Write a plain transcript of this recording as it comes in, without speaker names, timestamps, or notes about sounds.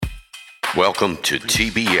Welcome to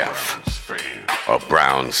TBF, a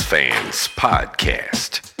Browns fans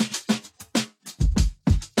podcast.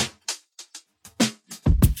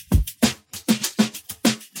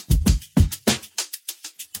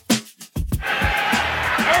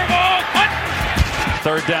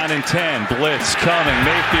 Third down and 10. Blitz coming.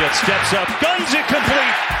 Mayfield steps up. Guns it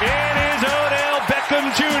complete. It is Odell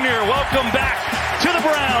Beckham Jr. Welcome back to the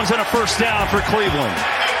Browns and a first down for Cleveland.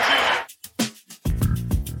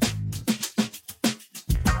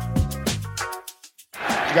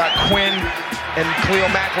 You got Quinn and Khalil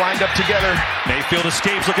Mack lined up together. Mayfield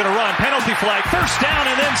escapes, looking to run. Penalty flag. First down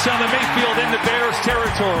and then some. And Mayfield into Bears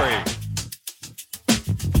territory.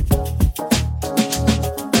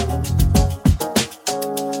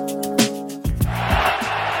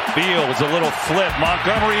 Fields, a little flip.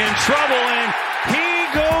 Montgomery in trouble, and he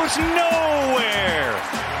goes nowhere.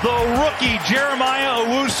 The rookie Jeremiah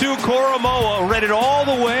Owusu-Koramoah read it all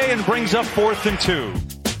the way and brings up 4th and 2.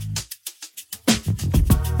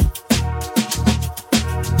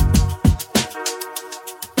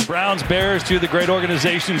 Browns, Bears, two of the great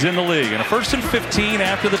organizations in the league. And a 1st and 15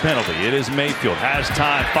 after the penalty. It is Mayfield. Has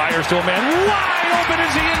time. Fires to a man. Wide open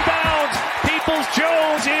as he inbounds.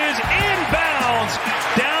 Peoples-Jones is inbounds.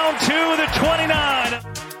 Down to the 29.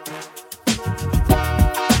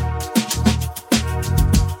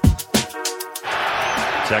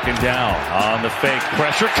 Second down on the fake.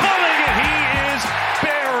 Pressure coming, and he is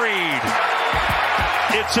buried.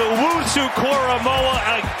 It's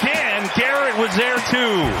Owusu-Koramoah again. Garrett was there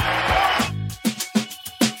too.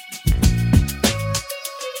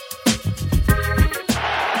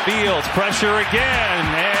 Fields, pressure again,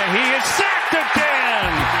 and he is sacked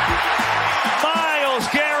again. Myles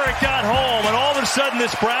Garrett got home, and all of a sudden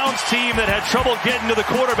this Browns team that had trouble getting to the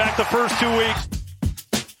quarterback the first 2 weeks.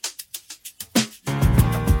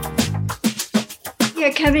 Yeah,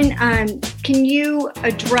 Kevin, can you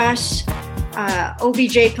address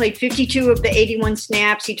OBJ played 52 of the 81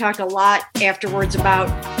 snaps. He talked a lot afterwards about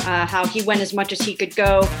how he went as much as he could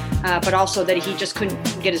go, but also that he just couldn't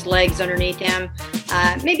get his legs underneath him.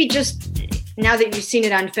 Maybe just now that you've seen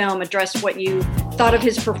it on film, address what you thought of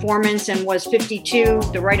his performance, and was 52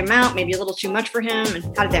 the right amount, maybe a little too much for him, and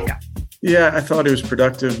how did that go? Yeah, I thought he was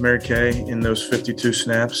productive, Mary Kay, in those 52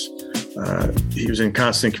 snaps. He was in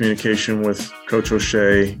constant communication with Coach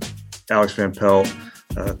O'Shea, Alex Van Pelt,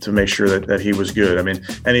 to make sure that he was good. I mean,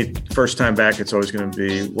 any first time back, it's always going to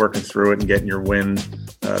be working through it and getting your wind,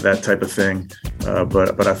 that type of thing.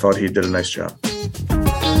 But I thought he did a nice job.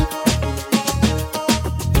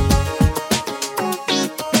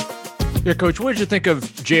 Yeah, Coach, what did you think of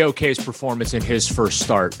JOK's performance in his first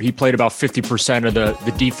start? He played about 50% of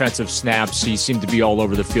the defensive snaps. He seemed to be all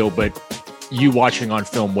over the field, but you watching on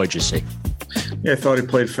film, what'd you see? Yeah, I thought he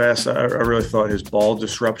played fast. I really thought his ball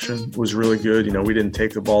disruption was really good. You know, we didn't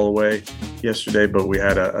take the ball away yesterday, but we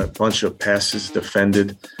had a bunch of passes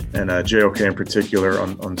defended, and JOK in particular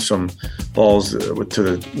on some balls to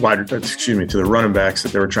the running backs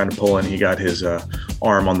that they were trying to pull in. He got his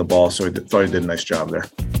arm on the ball, so I thought he did a nice job there.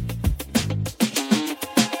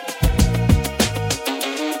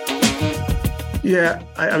 Yeah,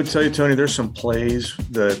 I would tell you, Tony, there's some plays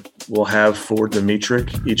that we'll have for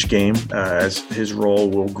Demetric each game as his role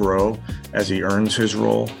will grow as he earns his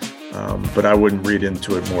role. But I wouldn't read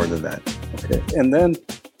into it more than that. Okay. And then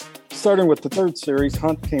starting with the third series,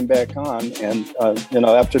 Hunt came back on. And,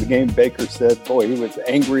 after the game, Baker said, boy, he was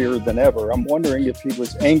angrier than ever. I'm wondering if he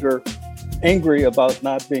was angry about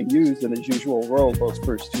not being used in his usual role those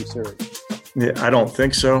first two series. Yeah, I don't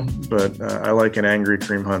think so, but I like an angry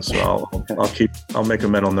Kareem Hunt, so I'll make a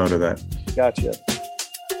mental note of that. Gotcha.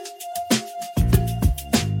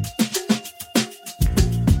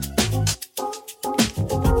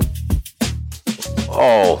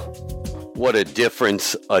 Oh, what a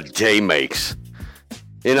difference a day makes.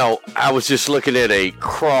 You know, I was just looking at a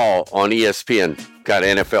crawl on ESPN, got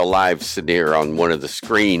NFL Live sitting here on one of the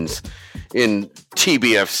screens in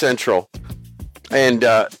TBF Central, and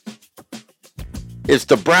it's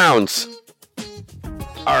the Browns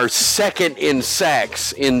are second in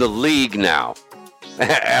sacks in the league now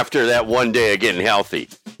after that one day of getting healthy.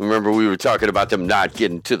 Remember, we were talking about them not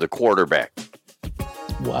getting to the quarterback.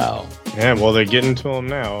 Wow. Yeah, well, they're getting to him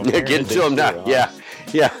now. They're getting to him now.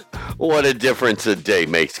 Yeah. What a difference a day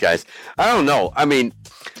makes, guys. I don't know. I mean,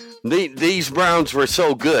 these Browns were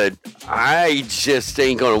so good. I just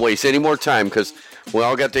ain't going to waste any more time because we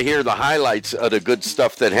all got to hear the highlights of the good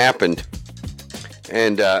stuff that happened.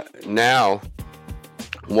 And now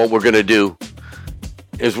what we're going to do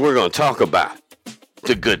is we're going to talk about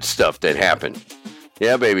the good stuff that happened.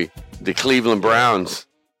 Yeah, baby. The Cleveland Browns.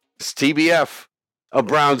 It's TBF. a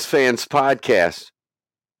Browns fans podcast,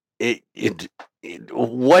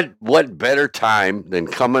 what better time than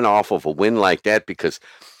coming off of a win like that? Because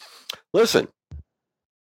listen,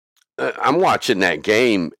 I'm watching that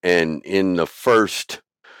game, and in the first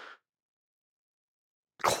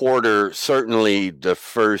quarter, certainly the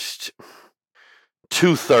first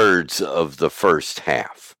 2/3 of the first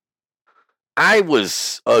half, I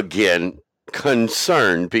was again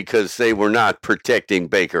concerned because they were not protecting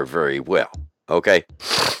Baker very well. Okay.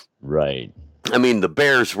 Right. I mean, the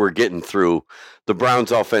Bears were getting through. The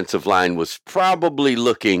Browns' offensive line was probably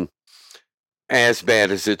looking as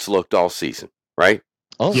bad as it's looked all season, right?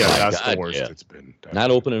 Oh, yeah, my that's God, the worst yeah. it's been.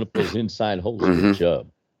 Not opening up those inside holes Mhm. with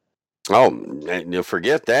Chubb. Oh,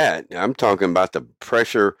 forget that. I'm talking about the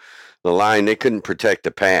pressure, the line. They couldn't protect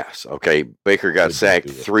the pass. Okay. Baker got Couldn't sacked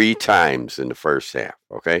do it. 3 times in the first half.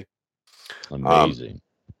 Okay. Amazing.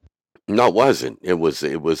 No, it wasn't. It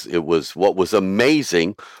was what was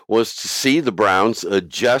amazing was to see the Browns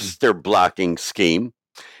adjust their blocking scheme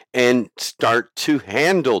and start to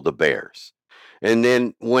handle the Bears. And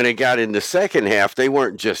then when it got in the second half, they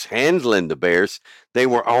weren't just handling the Bears, they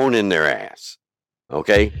were owning their ass.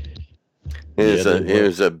 Okay? It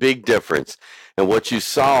was a big difference. And what you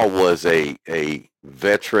saw was a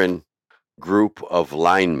veteran group of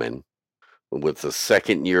linemen with a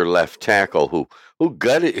second-year left tackle who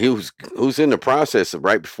who's in the process of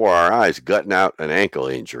right before our eyes gutting out an ankle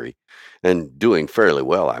injury and doing fairly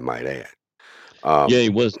well, I might add. Yeah, he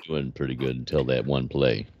was doing pretty good until that one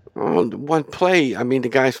play. One play. I mean, the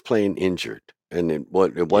guy's playing injured, and it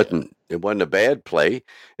wasn't a bad play,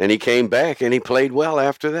 and he came back and he played well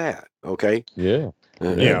after that. Okay. Yeah.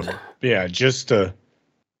 Yeah. Just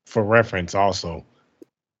for reference, also,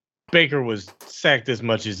 Baker was sacked as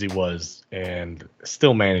much as he was, and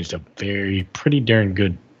still managed a pretty darn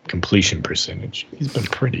good completion percentage. He's been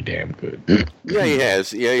pretty damn good. Yeah, he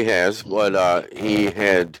has. Yeah, he has. But he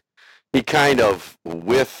kind of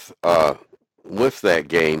with that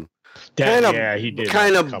game. He did.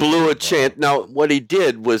 Kind of blew a chance. Now, what he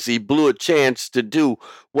did was he blew a chance to do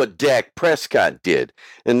what Dak Prescott did,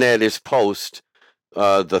 and that is post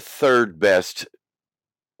the third best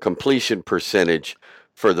completion percentage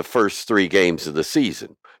for the first 3 games of the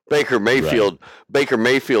season. Baker Mayfield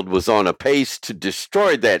was on a pace to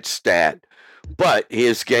destroy that stat, but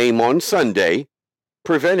his game on Sunday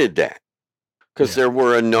prevented that. Because there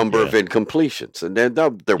were a number of incompletions, and then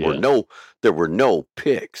there were no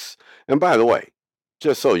picks. And by the way,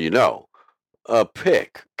 just so you know, a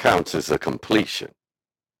pick counts as a completion.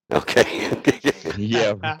 Okay.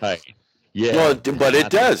 Yeah, right. Yeah, Well, but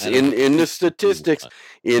it does in the statistics.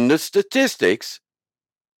 In the statistics,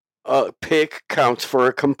 a pick counts for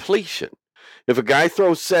a completion. If a guy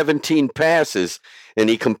throws 17 passes and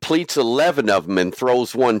he completes 11 of them and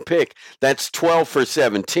throws 1 pick, that's 12 for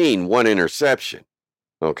 17, 1 interception.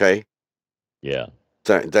 Okay? Yeah.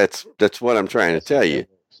 That's what I'm trying to tell you.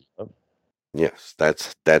 Yes,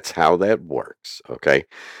 that's how that works. Okay?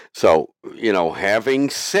 So,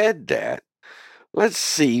 having said that, let's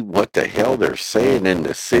see what the hell they're saying in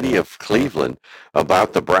the city of Cleveland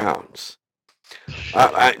about the Browns.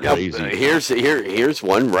 Here's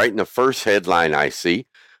one right in the first headline I see.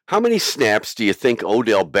 How many snaps do you think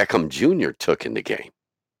Odell Beckham Jr. took in the game?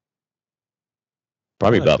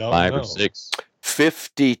 Probably about 5 or 6.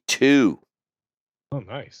 52. Oh,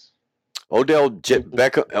 nice. Odell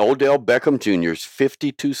Beckham Jr.'s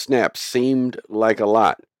 52 snaps seemed like a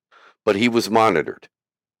lot, but he was monitored.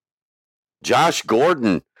 Josh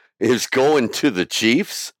Gordon is going to the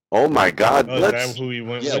Chiefs. Oh my God! Is that who he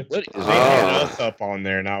went with? What is they had us up on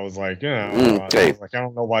there, and I was like, I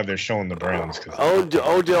don't know why they're showing the Browns.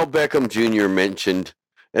 Odell Beckham Jr. mentioned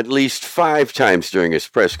at least 5 times during his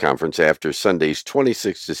press conference after Sunday's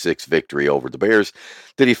 26-6 victory over the Bears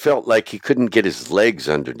that he felt like he couldn't get his legs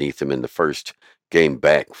underneath him in the first game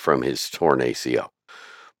back from his torn ACL.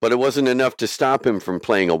 But it wasn't enough to stop him from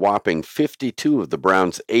playing a whopping 52 of the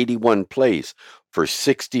Browns' 81 plays for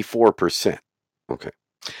 64%. Okay.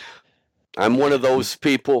 I'm one of those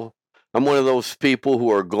people who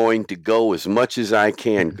are going to go as much as I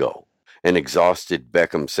can go. An exhausted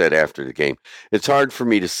Beckham said after the game. It's hard for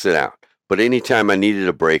me to sit out, but anytime I needed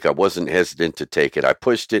a break, I wasn't hesitant to take it. I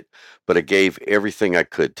pushed it, but I gave everything I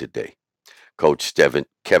could today. Coach Kevin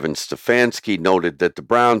Stefanski noted that the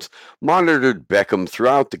Browns monitored Beckham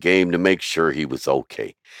throughout the game to make sure he was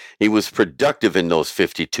okay. He was productive in those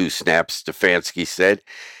 52 snaps, Stefanski said.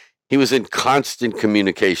 He was in constant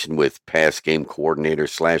communication with pass game coordinator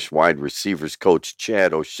 / wide receivers coach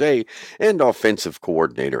Chad O'Shea and offensive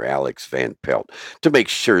coordinator Alex Van Pelt to make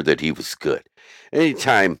sure that he was good.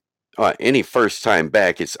 Anytime any first time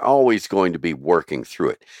back, it's always going to be working through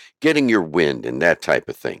it, getting your wind and that type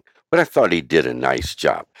of thing. But I thought he did a nice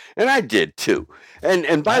job, and I did too.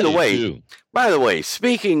 And by the way,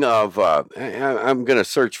 speaking of, I'm going to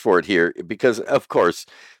search for it here because, of course,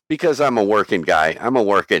 because I'm a working guy, I'm a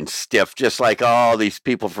working stiff, just like all these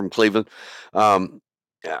people from Cleveland. I'm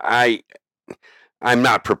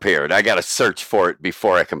not prepared. I got to search for it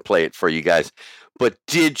before I can play it for you guys. But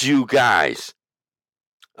did you guys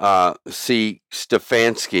see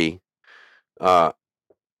Stefanski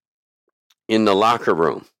in the locker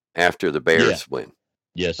room after the Bears win?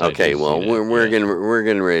 Yes. Okay. Well, we're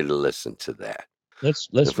getting ready to listen to that. Let's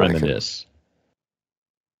reminisce.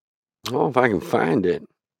 Oh, if I can find it.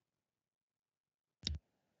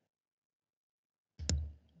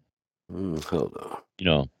 Hold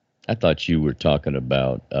on. I thought you were talking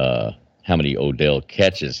about how many Odell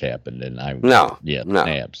catches happened, and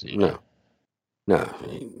snaps. No.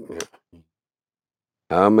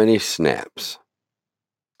 How many snaps?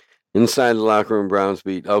 Inside the locker room, Browns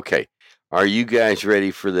beat. Okay. Are you guys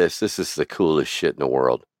ready for this? This is the coolest shit in the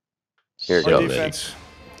world. Here it goes. Defense,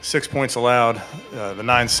 6 points allowed. The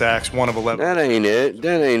 9 sacks, 1 of 11. That ain't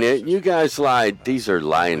it. You guys lied. These are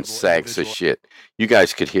lying sacks of shit. You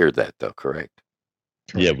guys could hear that, though, correct?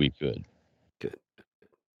 Yeah, we could. Good.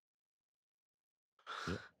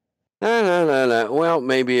 No. Well,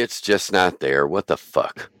 maybe it's just not there. What the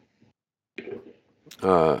fuck?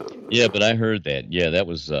 Yeah, but I heard that. Yeah, that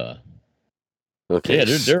was. Okay. Yeah,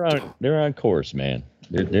 they're on course, man.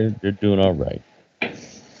 They're doing all right.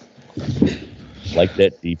 Like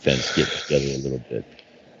that defense get together a little bit.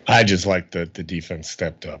 I just like that the defense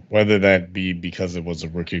stepped up, whether that be because it was a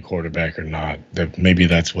rookie quarterback or not. That maybe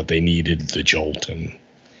that's what they needed, the jolt, and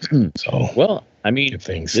so. Well, I mean, this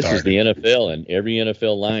is the NFL, and every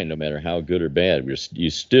NFL line, no matter how good or bad, you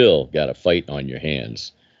still got a fight on your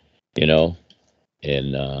hands, And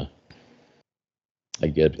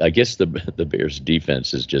I guess the Bears'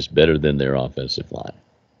 defense is just better than their offensive line.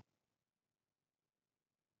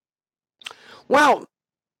 Well,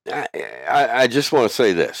 I just want to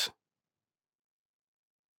say this.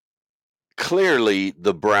 Clearly,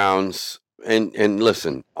 the Browns, and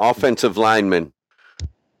listen, offensive linemen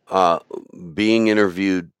being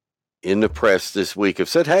interviewed in the press this week have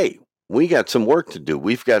said, hey, we got some work to do.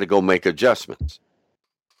 We've got to go make adjustments.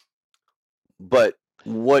 But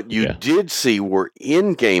what you did see were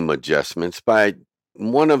in-game adjustments by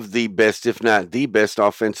one of the best, if not the best,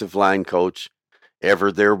 offensive line coach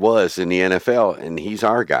ever there was in the NFL, and he's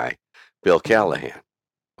our guy, Bill Callahan.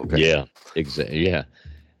 Okay. Yeah, exactly. Yeah.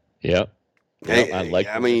 Yep. Well,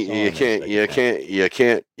 I mean, you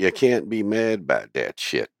can't be mad about that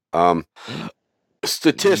shit.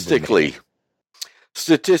 Statistically,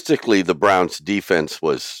 the Browns' defense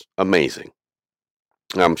was amazing.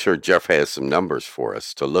 I'm sure Jeff has some numbers for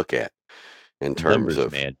us to look at in terms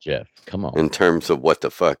of, man, Jeff, come on. In terms of what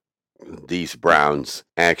the fuck these Browns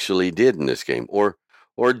actually did in this game, or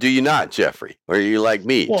do you not, Jeffrey? Or are you like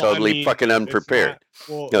me, totally fucking unprepared?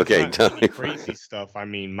 Okay, tell me crazy stuff. I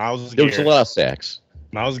mean, Myles Garrett. There was a lot of sacks.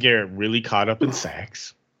 Myles Garrett really caught up in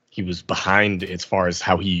sacks. He was behind as far as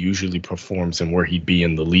how he usually performs and where he'd be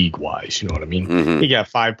in the league wise. You know what I mean? Mm-hmm. He got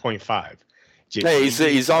 5.5. Hey,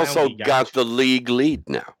 he's also got the league lead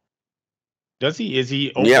now. Does he? Is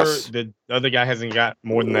he over? Yes. The other guy hasn't got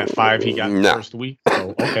more than that 5 he got the first week.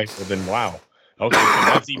 Oh, okay. Well then, wow. Okay,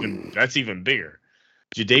 so that's even bigger.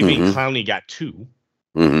 Jadeveon Clowney got 2.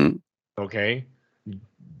 Mm-hmm. Okay.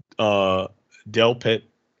 Delpit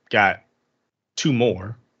got 2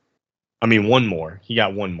 more. I mean, 1 more. He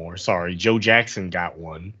got 1 more. Sorry. Joe Jackson got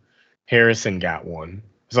 1. Harrison got 1.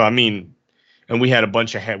 So I mean, and we had a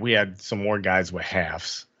bunch of we had some more guys with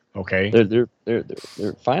halves. Okay. They're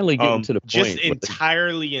finally getting to the point. Just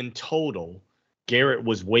entirely in total, Garrett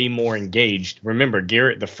was way more engaged. Remember,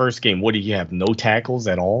 Garrett, the first game, what did he have? No tackles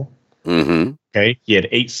at all. Mm-hmm. Okay. He had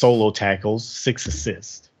 8 solo tackles, 6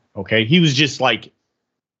 assists. Okay. He was just like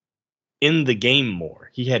in the game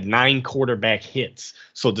more. He had 9 quarterback hits.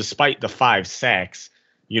 So despite the 5 sacks,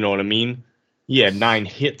 you know what I mean? He had 9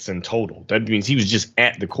 hits in total. That means he was just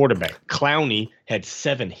at the quarterback. Clowney had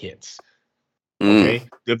 7 hits. Okay.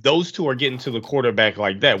 If those two are getting to the quarterback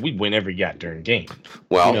like that, we'd win every goddamn game.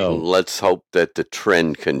 Well, let's hope that the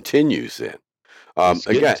trend continues then.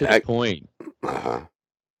 Getting to the point.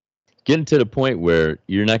 Getting to the point where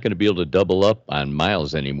you're not going to be able to double up on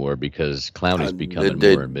Myles anymore because Clowney's becoming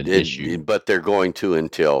more of an issue. But they're going to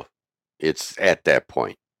until it's at that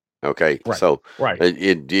point. Okay. Right. So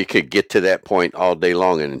you could get to that point all day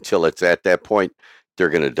long, and until it's at that point, they're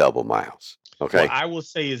going to double Myles. Okay. What I will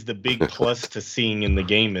say is the big plus to seeing in the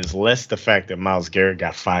game is less the fact that Myles Garrett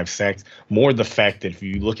got 5 sacks, more the fact that if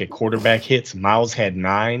you look at quarterback hits, Myles had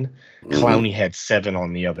 9, Clowney had 7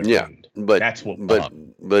 on the other end. But that's what.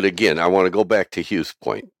 But again, I want to go back to Hugh's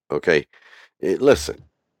point. Okay, listen,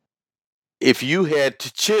 if you had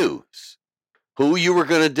to choose who you were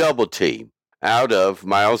going to double team out of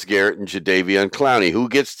Myles Garrett and Jadeveon Clowney, who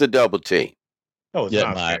gets the double team? Oh,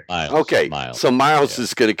 it's Miles. Okay, Miles. So Myles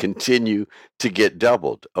is going to continue to get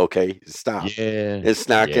doubled. Okay, stop. Yeah, it's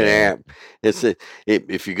not going to happen.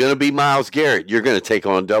 If you're going to be Myles Garrett, you're going to take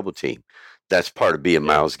on double team. That's part of being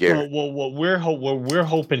Myles Garrett. Well, what we're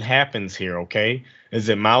hoping happens here, okay, is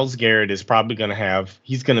that Myles Garrett is probably going to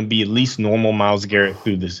he's going to be at least normal Myles Garrett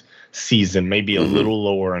through this season, maybe a little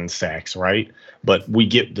lower in sacks, right? But we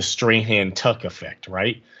get the Strahan Tuck effect,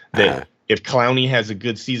 right? That if Clowney has a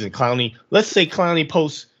good season, let's say Clowney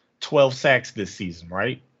posts 12 sacks this season,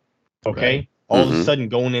 right? Okay. Right. All of a sudden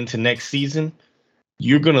going into next season,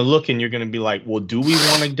 you're going to look and you're going to be like, well, do we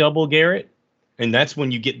want to double Garrett? And that's when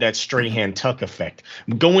you get that Strahan Tuck effect.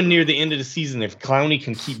 Going near the end of the season, if Clowney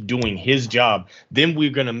can keep doing his job, then we're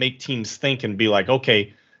going to make teams think and be like,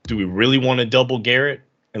 okay, do we really want to double Garrett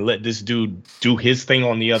and let this dude do his thing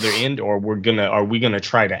on the other end? Or are we going to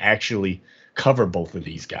try to actually cover both of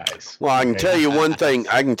these guys? Well, I can tell you one thing.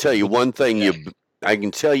 I can tell you one thing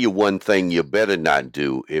you better not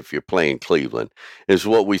do if you're playing Cleveland is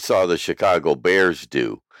what we saw the Chicago Bears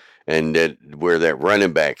do. And where that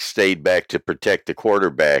running back stayed back to protect the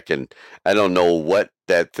quarterback. And I don't know what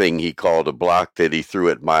that thing he called a block that he threw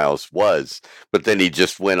at Myles was, but then he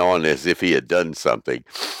just went on as if he had done something.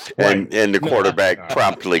 And the quarterback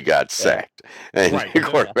promptly got sacked. And the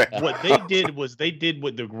quarterback. What they did was they did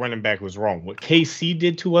what the running back was wrong. What KC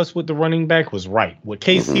did to us with the running back was right. What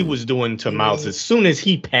KC was doing to Myles, as soon as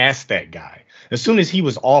he passed that guy, as soon as he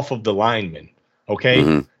was off of the lineman,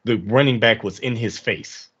 okay, the running back was in his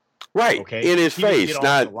face. Right, okay? In his face,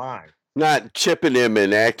 not chipping him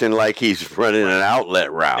and acting like he's running an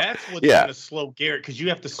outlet route. That's what's going to slow Garrett, because you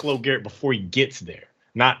have to slow Garrett before he gets there,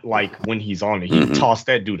 not like when he's on it. He tossed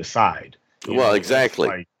that dude aside. Well,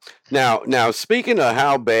 exactly. Now, speaking of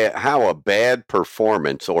how a bad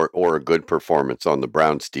performance or a good performance on the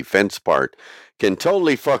Browns' defense part can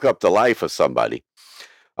totally fuck up the life of somebody.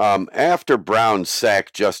 After Brown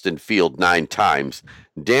sacked Justin Field 9 times,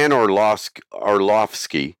 Dan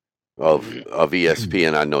Orlovsky of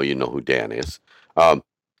ESPN, I know you know who Dan is,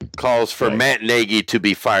 calls for Matt Nagy to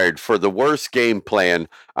be fired for the worst game plan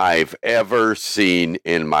I've ever seen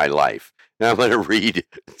in my life. Now I'm going to read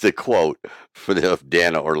the quote of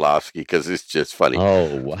Dan Orlovsky because it's just funny.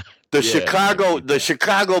 Oh, wow. The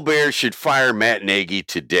Chicago Bears should fire Matt Nagy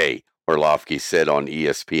today, Orlovsky said on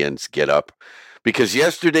ESPN's Get Up, because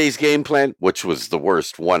yesterday's game plan, which was the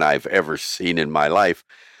worst one I've ever seen in my life,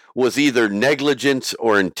 was either negligence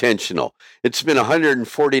or intentional. It's been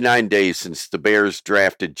 149 days since the Bears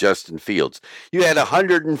drafted Justin Fields. You had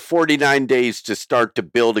 149 days to start to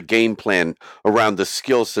build a game plan around the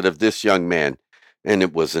skill set of this young man, and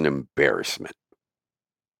it was an embarrassment.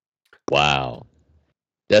 Wow.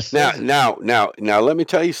 Now, let me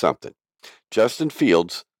tell you something. Justin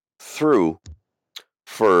Fields threw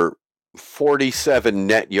for 47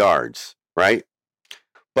 net yards, right?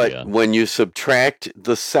 But when you subtract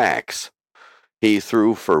the sacks, he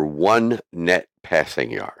threw for 1 net passing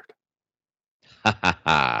yard.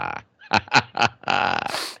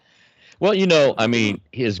 Well, I mean,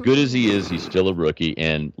 as good as he is, he's still a rookie,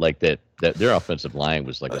 and like that their offensive line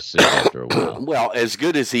was like a sick after a while. Well, as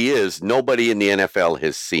good as he is, nobody in the NFL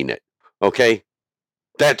has seen it. Okay,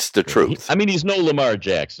 that's the truth. I mean, he's no Lamar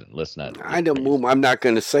Jackson. Let's not. I'm not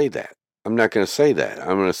going to say that. I'm going to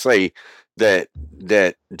say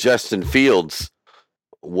that Justin Fields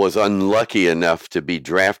was unlucky enough to be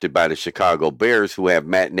drafted by the Chicago Bears, who have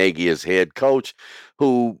Matt Nagy as head coach,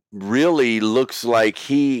 who really looks like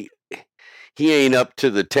he ain't up to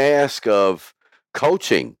the task of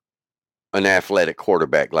coaching an athletic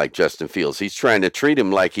quarterback like Justin Fields. He's trying to treat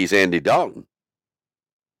him like he's Andy Dalton.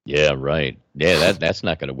 Yeah, right. Yeah, that's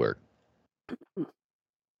not going to work.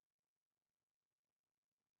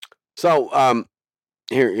 So,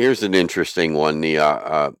 here's an interesting one.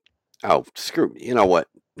 Screw. You know what?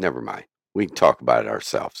 Never mind. We can talk about it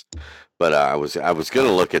ourselves. But I was going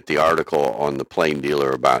to look at the article on the Plain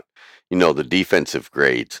Dealer about the defensive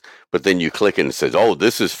grades. But then you click and it says, "Oh,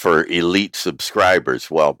 this is for elite subscribers."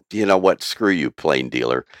 Well, you know what? Screw you, Plain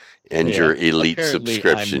Dealer, and your elite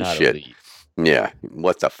subscription shit. Elite. Yeah,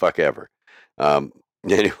 what the fuck ever.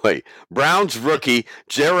 Anyway, Browns rookie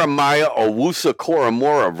Jeremiah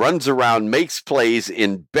Owusu-Koramoah runs around, makes plays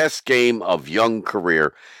in best game of young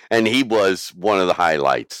career, and he was one of the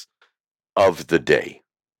highlights of the day.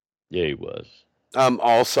 Yeah, he was.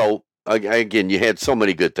 Also, again, you had so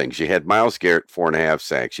many good things. You had Myles Garrett, 4.5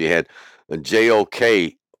 sacks. You had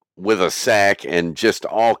JOK with a sack and just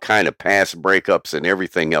all kind of pass breakups and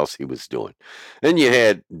everything else he was doing. Then you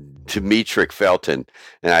had Demetric Felton,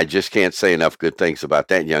 and I just can't say enough good things about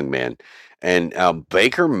that young man. And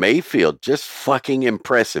Baker Mayfield, just fucking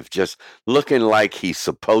impressive, just looking like he's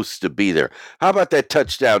supposed to be there. How about that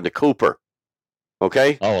touchdown to Cooper?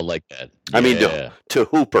 Okay? Oh, I like that. Yeah. I mean, to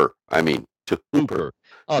Hooper. To Hooper.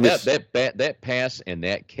 Oh, that pass and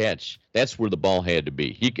that catch, that's where the ball had to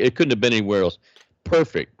be. It couldn't have been anywhere else.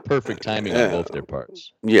 Perfect timing on both their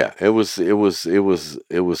parts. Yeah, it was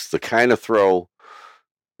the kind of throw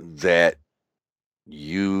that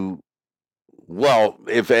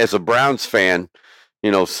if as a Browns fan,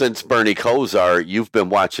 since Bernie Kosar, you've been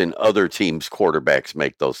watching other teams' quarterbacks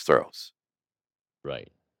make those throws.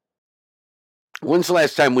 Right. When's the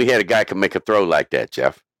last time we had a guy can make a throw like that,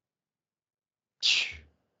 Jeff?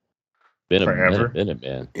 Been forever. Been a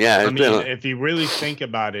man. Yeah, if you really think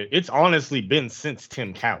about it, it's honestly been since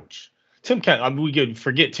Tim Couch. We could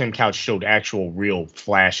forget Tim Couch showed actual real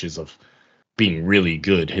flashes of being really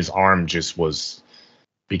good. His arm just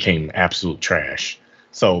became absolute trash.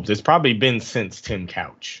 So it's probably been since Tim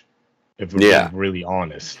Couch, if we're being really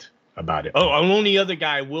honest about it. Oh, only other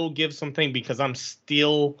guy I will give something, because I'm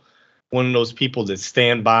still one of those people that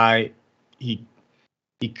stand by. He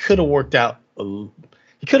could have worked out. He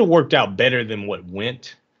could have worked out better than what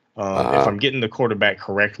went. If I'm getting the quarterback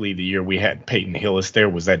correctly, the year we had Peyton Hillis there,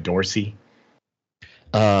 was that Dorsey?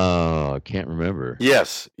 I can't remember.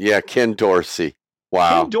 Yes. Yeah, Ken Dorsey.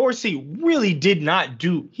 Wow. Ken Dorsey really did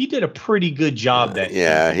a pretty good job that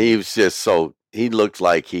season. He was just he looked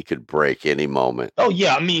like he could break any moment. Oh,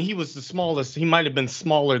 yeah. I mean, he was the smallest. He might have been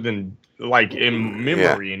smaller than, like, in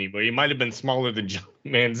memory anyway. He might have been smaller than John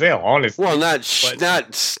Manziel, honestly. Well, not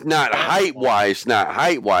height wise,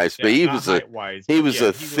 but he was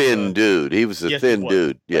a thin dude. He was a thin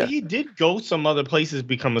dude. Yeah, but he did go some other places,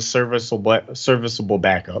 become a serviceable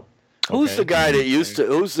backup. Who's the guy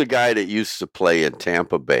that used to play in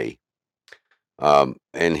Tampa Bay?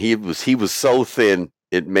 And he was so thin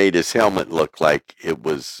it made his helmet look like it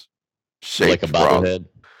was shaped like a bobblehead.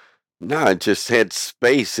 No, it just had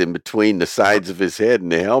space in between the sides of his head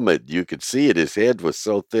and the helmet. You could see it. His head was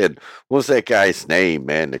so thin. What was that guy's name,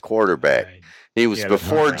 man? The quarterback. He was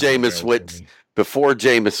before Jameis Winston. Before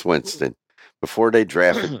Jameis Winston. Before they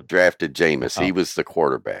drafted Jameis, he was the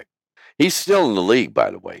quarterback. He's still in the league,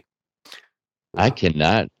 by the way. I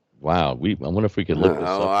cannot. Wow. I wonder if we could look this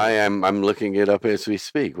up. I'm looking it up as we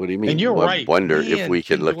speak. What do you mean? And you're right. I wonder if we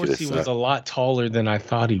can look at this. He was a lot taller than I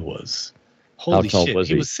thought he was. Holy shit.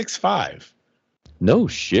 He was 6'5". No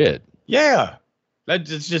shit. Yeah.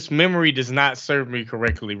 That's just memory does not serve me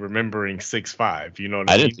correctly remembering 6'5". You know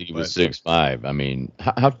what I mean? I didn't think he was 6'5". I mean,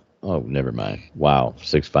 how oh, never mind. Wow.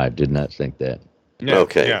 6'5". Did not think that. Yeah,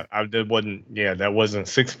 okay. Yeah, that wasn't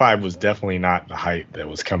 6'5" was definitely not the height that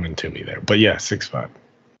was coming to me there. But yeah, 6'5".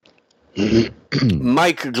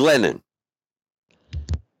 Mike Glennon.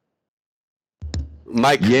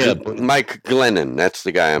 Mike Glennon. That's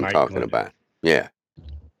the guy I'm talking about. Yeah.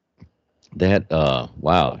 That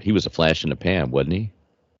wow, he was a flash in the pan, wasn't he?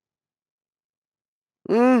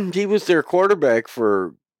 He was their quarterback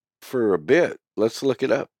for a bit. Let's look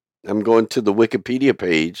it up. I'm going to the Wikipedia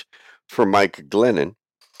page for Mike Glennon.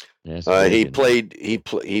 Yes,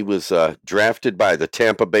 he was drafted by the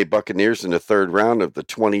Tampa Bay Buccaneers in the third round of the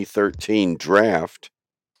 2013 draft.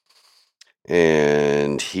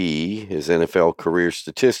 And his NFL career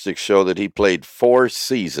statistics show that he played 4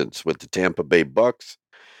 seasons with the Tampa Bay Bucs.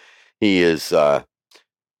 He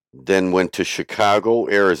then went to Chicago,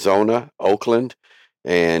 Arizona, Oakland,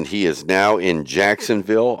 and he is now in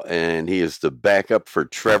Jacksonville, and he is the backup for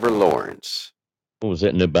Trevor Lawrence. What was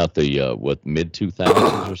it in about the mid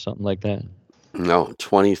 2000s or something like that? No,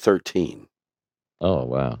 2013. Oh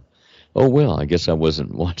wow. Oh well, I guess I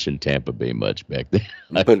wasn't watching Tampa Bay much back then.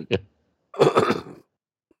 But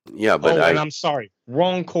yeah, but and I'm sorry,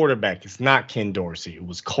 wrong quarterback. It's not Ken Dorsey. It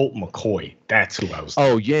was Colt McCoy. That's who I was.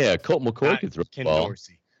 Oh yeah, Colt McCoy could throw Ken the ball.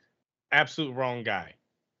 Dorsey. Absolute wrong guy.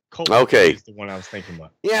 Colt McCoy is the one I was thinking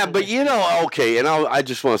about. Yeah, but and I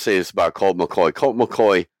just want to say this about Colt McCoy. Colt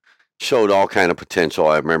McCoy showed all kind of potential.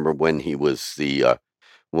 I remember when he was the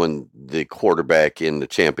quarterback in the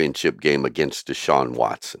championship game against Deshaun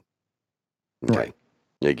Watson. Okay. Right.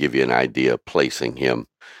 They give you an idea of placing him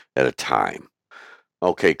at a time.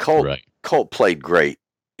 Okay, Colt Colt played great.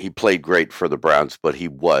 He played great for the Browns, but he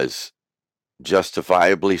was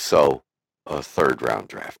justifiably so a third-round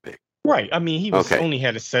draft pick. Right. I mean, he was only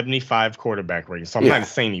had a 75 quarterback rating, so I'm not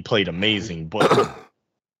saying he played amazing, but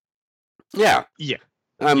yeah.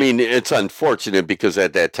 I mean, it's unfortunate because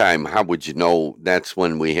at that time, how would you know? That's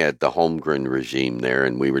when we had the Holmgren regime there,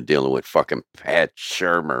 and we were dealing with fucking Pat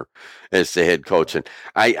Shurmur as the head coach. And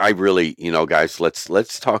I really, guys,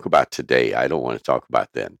 let's talk about today. I don't want to talk about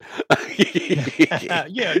then.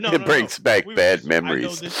 It brings back bad memories. I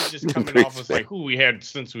know this is just coming off as like who we had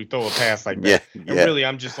since we throw a pass like that. And really,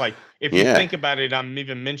 I'm just like, if you think about it, I'm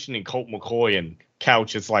even mentioning Colt McCoy and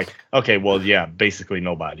Couch. It's like, okay, well, basically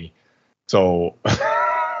nobody. So.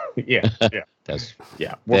 We're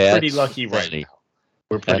pretty lucky right now.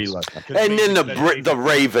 We're pretty lucky. And then the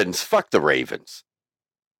Ravens. Fuck the Ravens.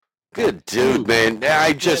 Good dude, man.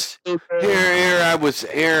 I just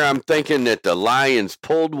I'm thinking that the Lions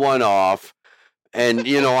pulled one off, and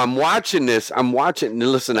I'm watching this.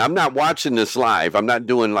 Listen, I'm not watching this live. I'm not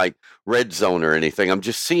doing like Red Zone or anything. I'm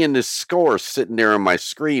just seeing this score sitting there on my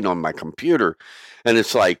screen on my computer, and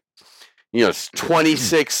it's like, it's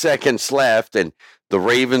 26 seconds left, and the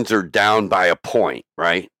Ravens are down by a point,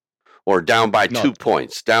 right? Or down by 2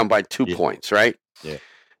 points. Down by 2 points, right? Yeah.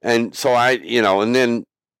 And so and then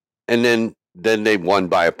they won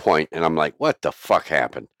by a point, and I'm like, what the fuck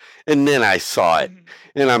happened? And then I saw it,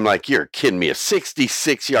 and I'm like, you're kidding me. A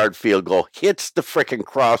 66-yard field goal hits the freaking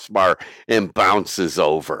crossbar and bounces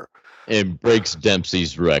over. And breaks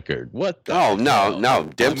Dempsey's record. What the hell? No.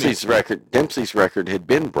 Dempsey's record had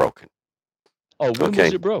been broken. Oh, when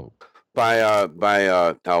was it broke? By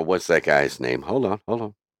what's that guy's name? Hold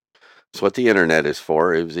on. That's what the internet is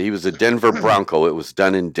for. He was a Denver Bronco. It was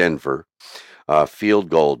done in Denver.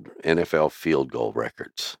 NFL field goal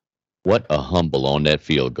records. What a humble on that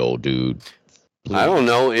field goal, dude. Please. I don't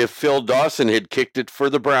know. If Phil Dawson had kicked it for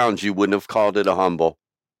the Browns, you wouldn't have called it a humble.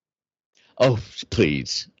 Oh,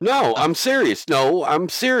 please. No, I'm serious.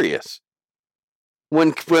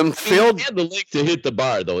 When Phil had the leg to hit the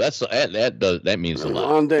bar, though, that means a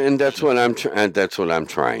lot, and that's what I'm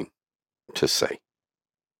trying to say.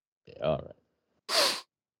 Yeah, all right.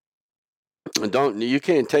 You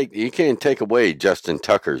can't take away Justin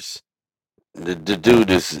Tucker's. The dude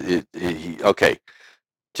is okay.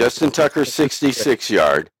 Justin Tucker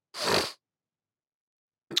 66-yard.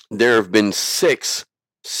 There have been 6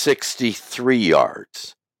 63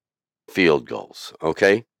 yards field goals.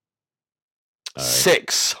 Okay. Right.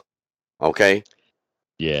 6. Okay.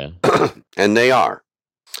 Yeah. And they are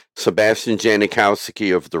Sebastian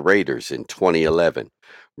Janikowski of the Raiders in 2011,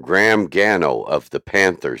 Graham Gano of the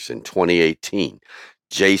Panthers in 2018,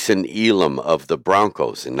 Jason Elam of the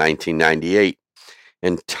Broncos in 1998,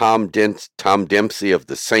 and Tom Dempsey of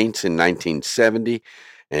the Saints in 1970,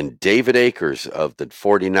 and David Akers of the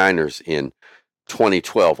 49ers in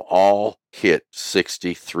 2012 all hit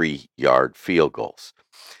 63-yard field goals.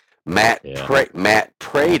 Matt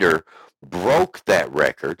Prater broke that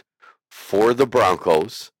record for the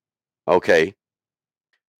Broncos, okay?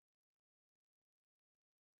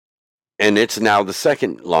 And it's now the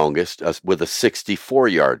second longest with a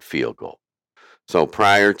 64-yard field goal. So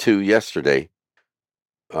prior to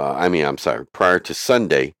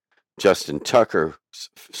Sunday, Justin Tucker's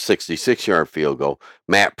 66-yard field goal,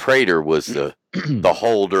 Matt Prater was the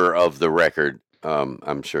holder of the record.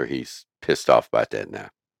 I'm sure he's pissed off about that now.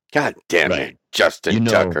 God damn it, Justin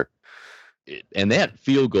Tucker. And that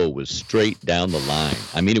field goal was straight down the line.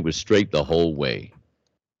 I mean, it was straight the whole way.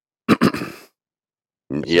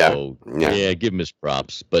 Yeah, give him his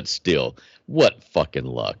props. But still, what fucking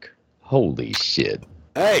luck. Holy shit.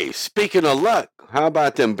 Hey, speaking of luck, how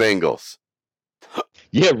about them Bengals?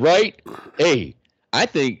 Yeah, right? Hey, I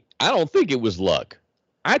don't think it was luck.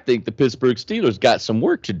 I think the Pittsburgh Steelers got some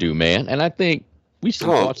work to do, man. And I think we should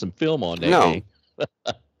watch some film on that game.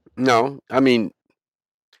 No, I mean,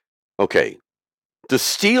 okay. The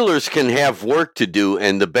Steelers can have work to do,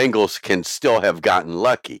 and the Bengals can still have gotten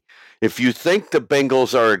lucky. If you think the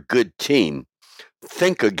Bengals are a good team,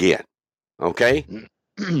 think again, okay?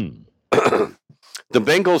 The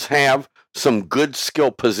Bengals have some good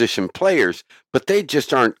skill position players, but they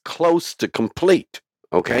just aren't close to complete,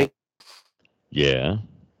 okay? Yeah.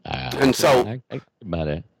 And so, about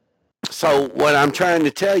it. So what I'm trying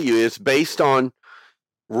to tell you is based on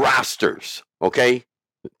rosters, okay?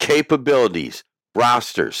 Capabilities,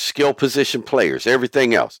 rosters, skill position players,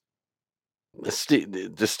 everything else. The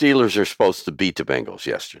Steelers are supposed to beat the Bengals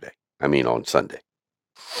on Sunday.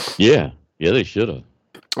 Yeah, they should have.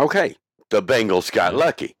 Okay, the Bengals got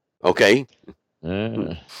lucky, okay?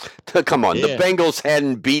 Come on. Yeah. The Bengals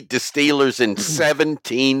hadn't beat the Steelers in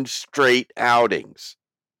 17 straight outings.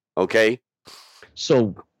 Okay?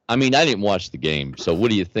 So, I mean, I didn't watch the game. So what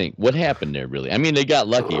do you think? What happened there, really? I mean, they got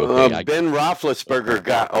lucky. Okay. Ben Roethlisberger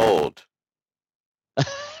got old.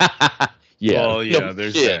 Yeah. Oh, yeah,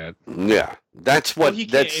 there's that. Yeah. That's what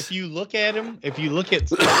that's if you look at him, if you look at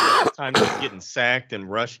times he's getting sacked and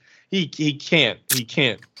rushed, he can't.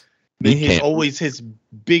 His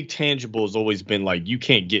big tangible has always been like, you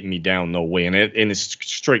can't get me down, no way. And it's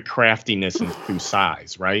straight craftiness and through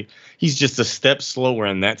size, right? He's just a step slower,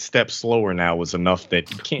 and that step slower now was enough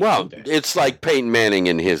that you can't do that. It's like Peyton Manning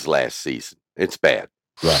in his last season. It's bad.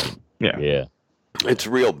 Right. Yeah. It's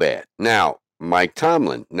real bad. Now, Mike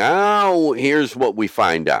Tomlin. Now, here's what we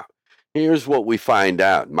find out.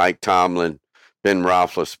 Mike Tomlin, Ben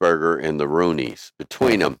Roethlisberger, and the Rooneys.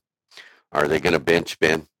 Between them, are they going to bench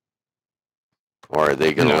Ben? Or are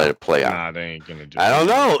they going to let it play out? Nah, they ain't going to do I don't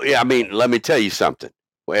know. Yeah, I mean, let me tell you something.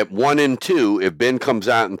 At 1 and 2, if Ben comes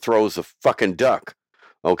out and throws a fucking duck,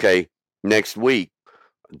 okay, next week,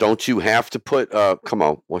 don't you have to put, come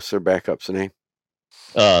on, what's their backup's name?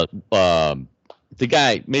 The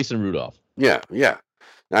guy, Mason Rudolph. Yeah.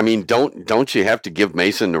 I mean, don't you have to give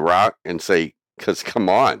Mason the rock and say, because come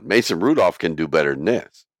on, Mason Rudolph can do better than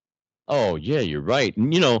this. Oh, yeah, you're right.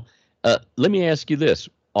 And, let me ask you this.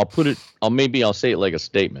 Maybe I'll say it like a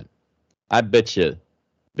statement. I bet you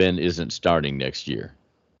Ben isn't starting next year.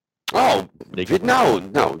 Oh,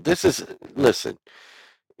 no. Listen,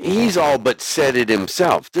 he's all but said it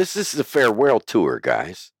himself. This is the farewell tour,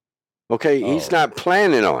 guys. Okay, he's not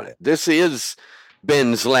planning on it. This is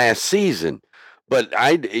Ben's last season. But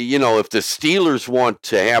if the Steelers want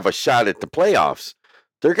to have a shot at the playoffs,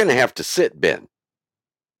 they're going to have to sit Ben.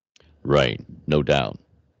 Right, no doubt.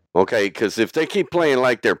 Okay, because if they keep playing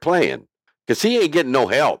like they're playing, because he ain't getting no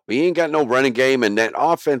help. He ain't got no running game, and that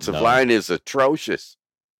offensive line is atrocious.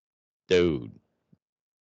 Dude.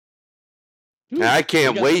 I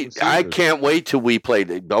can't wait. I can't wait till we play.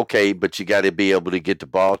 Okay, but you got to be able to get the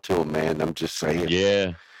ball to him, man. I'm just saying.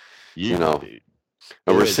 Yeah.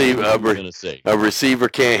 A receiver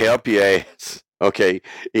can't help your ass. Okay,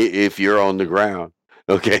 if you're on the ground.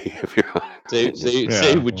 Okay, if you're on.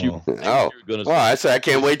 Say what you. I say I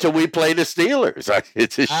can't wait till we play the Steelers.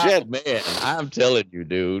 It's a shit, man. I'm telling you,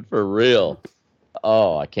 dude, for real.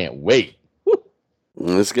 Oh, I can't wait.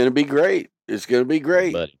 It's gonna be great.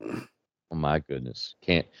 But, oh my goodness,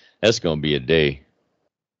 that's gonna be a day.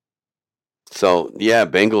 So yeah,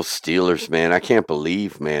 Bengals Steelers, man. I can't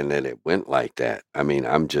believe, man, that it went like that. I mean,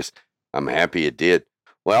 I'm happy it did.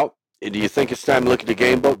 Well, do you think it's time to look at the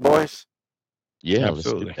game book, boys? Yeah,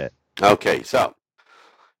 absolutely. Let's get that. Okay, so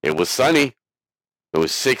it was sunny. It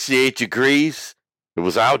was 68 degrees. It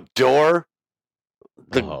was outdoor.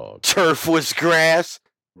 The turf was grass.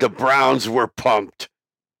 The Browns were pumped.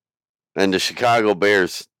 And the Chicago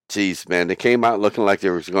Bears, geez, man, they came out looking like they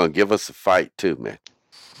were going to give us a fight too, man.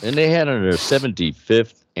 And they had on their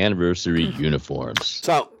 75th anniversary uniforms.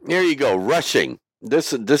 So here you go, rushing.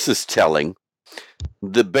 This is telling.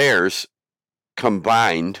 The Bears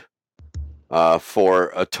combined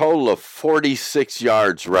for a total of 46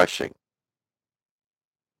 yards rushing.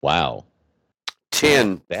 Wow.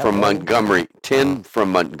 10 from Montgomery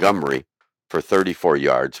for 34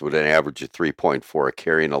 yards with an average of 3.4 a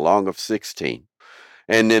carry and a long of 16.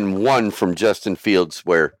 And then 1 from Justin Fields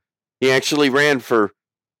where he actually ran for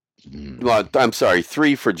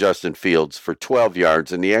 3 for Justin Fields for 12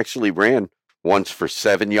 yards, and he actually ran once for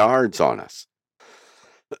 7 yards on us.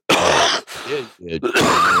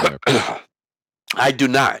 I do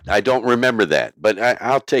not. I don't remember that, but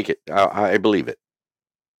I'll take it. I believe it.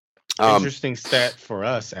 Interesting stat for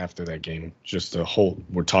us after that game. Just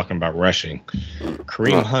we're talking about rushing.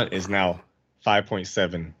 Kareem Hunt is now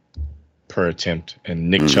 5.7 per attempt, and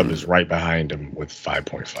Nick Chubb is right behind him with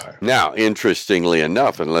 5.5. Now, interestingly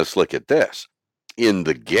enough, and let's look at this. In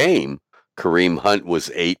the game, Kareem Hunt was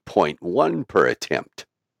 8.1 per attempt.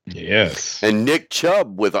 Yes. And Nick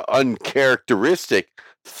Chubb with an uncharacteristic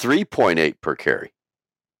 3.8 per carry.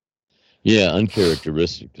 Yeah,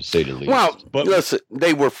 uncharacteristic to say the least. Well, but listen,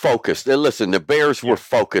 they were focused. Listen, the Bears were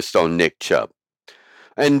focused on Nick Chubb.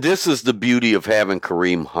 And this is the beauty of having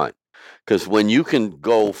Kareem Hunt. Because when you can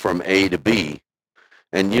go from A to B,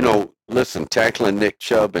 and, listen, tackling Nick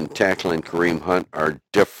Chubb and tackling Kareem Hunt are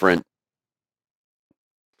different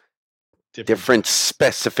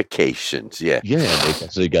specifications. Yeah. Yeah,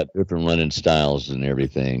 they got different running styles and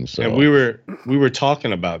everything. So and we were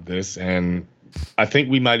talking about this, and I think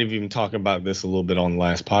we might have even talked about this a little bit on the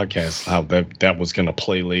last podcast, how that was going to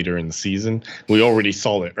play later in the season. We already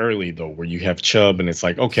saw it early, though, where you have Chubb, and it's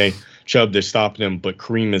like, okay, Chubb, they're stopping him, but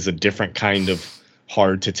Kareem is a different kind of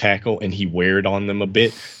hard to tackle, and he weared on them a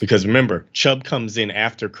bit. Because remember, Chubb comes in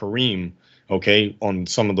after Kareem, okay, on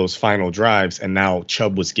some of those final drives, and now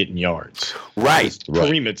Chubb was getting yards. Right.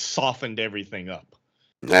 Kareem had softened everything up.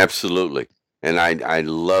 Absolutely. And I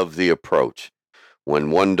love the approach.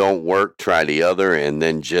 When one don't work, try the other, and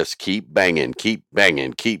then just keep banging, keep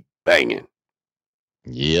banging, keep banging.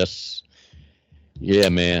 Yes. Yeah,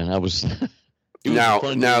 man. I was now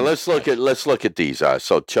let's look at these.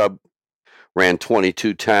 So Chubb ran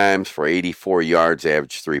 22 times for 84 yards,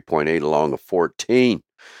 average 3.8 along a 14.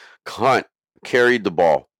 Hunt carried the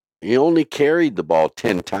ball. He only carried the ball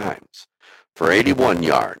 10 times for 81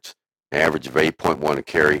 yards, average of 8.1 a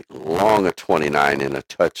carry, long a 29 and a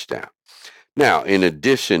touchdown. Now, in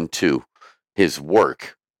addition to his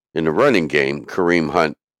work in the running game, Kareem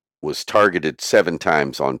Hunt was targeted 7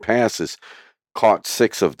 times on passes, caught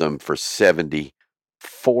 6 of them for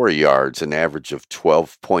 74 yards, an average of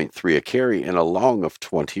 12.3 a carry, and a long of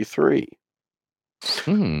 23.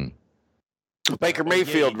 Baker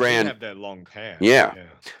Mayfield ran. Have that long pass. Yeah.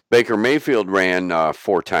 Baker Mayfield ran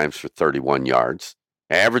 4 times for 31 yards,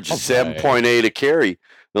 average of 7.8 a carry.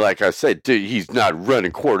 Like I said, dude, he's not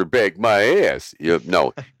running quarterback my ass.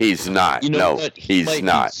 No, he's not. He's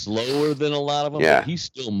not. Slower than a lot of them, Yeah. but he's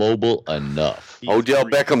still mobile enough. Odell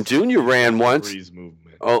Beckham Jr. ran once.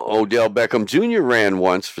 Odell Beckham Jr. ran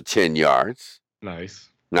once for 10 yards. Nice.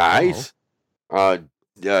 D.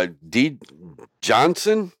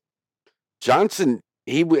 Johnson,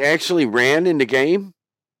 he actually ran in the game.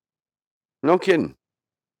 No kidding.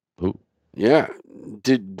 Who? Yeah.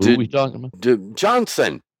 Who are we talking about?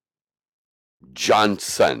 Johnson.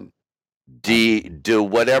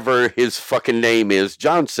 Whatever his fucking name is,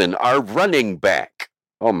 Johnson, our running back.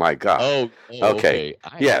 Oh my God. Okay.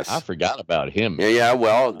 Yes. I forgot about him. Yeah,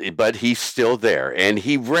 well, but he's still there. And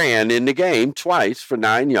he ran in the game twice for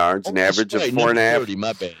 9 yards, an average of 4.5. 30,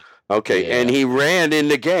 my bad. Okay, Yeah. and he ran in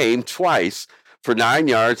the game twice for 9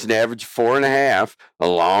 yards, an average of 4.5, a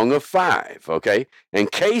long of 5. Okay,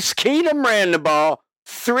 and Case Keenum ran the ball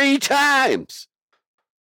 3 times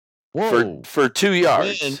for 2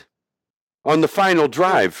 yards. When? On the final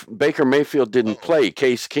drive, Baker Mayfield didn't play.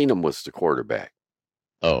 Case Keenum was the quarterback.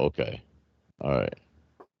 Oh, okay. All right.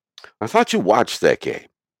 I thought you watched that game.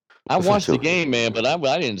 I watched the game, man, but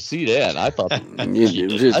I didn't see that. I thought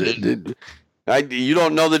you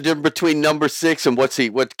don't know the difference between number 6 and what's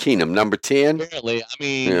Keenum, number 10? Apparently, I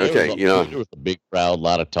mean, okay, there was a big crowd, a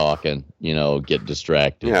lot of talking, get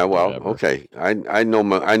distracted. Yeah, well, whatever. okay. I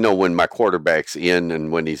know when my quarterback's in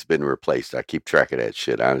and when he's been replaced. I keep track of that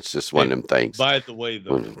shit. It's just one of them things. By the way,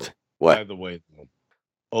 though, what?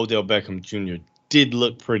 Odell Beckham Jr. did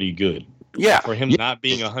look pretty good. Yeah. For him not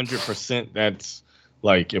being 100%, that's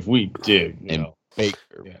like if we did, Baker.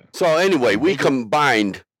 Yeah. So anyway, we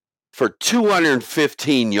combined for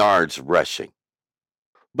 215 yards rushing.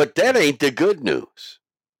 But that ain't the good news.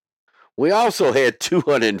 We also had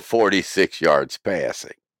 246 yards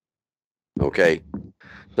passing. Okay?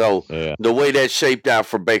 So the way that shaped out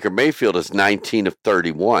for Baker Mayfield is 19 of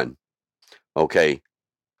 31. Okay?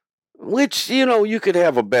 Which, you could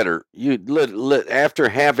have a better, after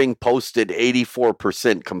having posted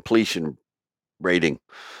 84% completion rating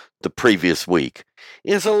the previous week,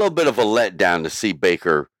 it's a little bit of a letdown to see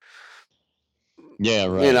Baker, yeah,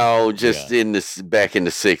 right. just in this back in the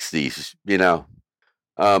 60s,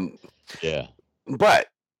 Yeah. But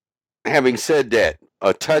having said that,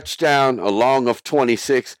 a touchdown, a long of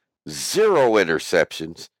 26, 0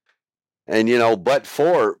 interceptions. And, but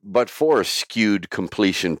for a skewed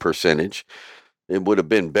completion percentage, it would have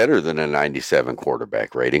been better than a 97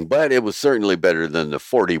 quarterback rating, but it was certainly better than the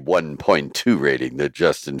 41.2 rating that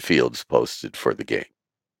Justin Fields posted for the game.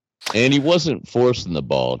 And he wasn't forcing the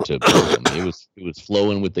ball to him. It was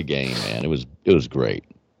flowing with the game, man. It was great.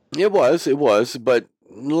 It was, but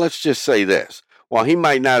let's just say this. While he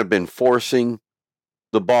might not have been forcing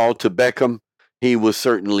the ball to Beckham, he was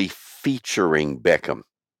certainly featuring Beckham.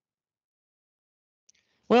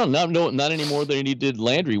 Well, not any more than he did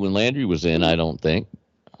Landry when Landry was in, I don't think.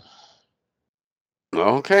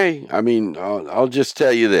 Okay. I mean, I'll just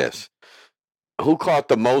tell you this. Who caught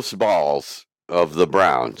the most balls of the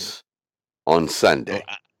Browns on Sunday?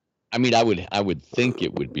 I mean, I would think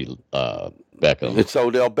it would be Beckham. It's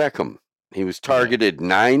Odell Beckham. He was targeted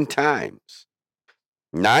 9 times.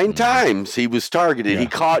 9 times he was targeted. Yeah. He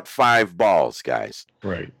caught 5 balls, guys.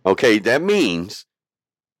 Right. Okay, that means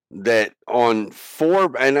that on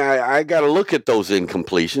 4, and I got to look at those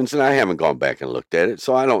incompletions, and I haven't gone back and looked at it,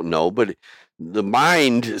 so I don't know. But the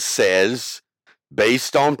mind says,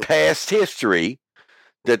 based on past history,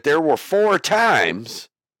 that there were 4 times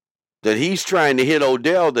that he's trying to hit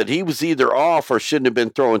Odell that he was either off or shouldn't have been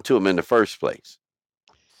throwing to him in the first place.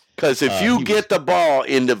 Because if you get the ball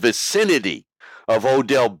in the vicinity of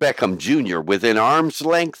Odell Beckham Jr. within arm's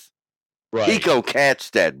length, he go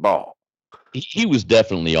catch that ball. He was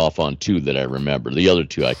definitely off on 2 that I remember. The other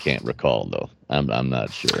 2 I can't recall, though. I'm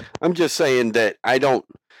not sure. I'm just saying that I don't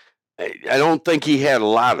think he had a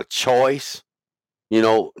lot of choice,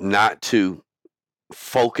 not to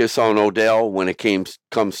focus on Odell when it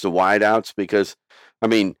comes to wideouts, because, I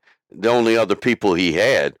mean, the only other people he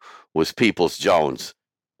had was Peoples-Jones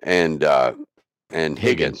and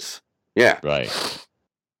Higgins. Yeah. Right.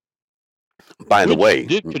 By the way,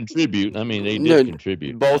 did contribute. I mean, they did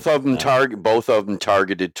contribute. Both of them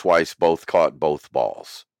targeted twice. Both caught both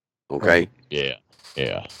balls. Okay.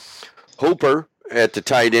 Yeah. Hooper at the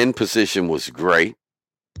tight end position was great.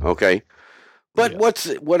 Okay. But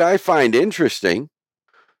what I find interesting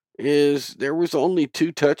is there was only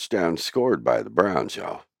 2 touchdowns scored by the Browns,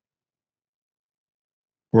 y'all.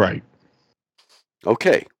 Right.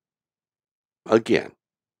 Okay. Again,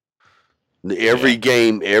 every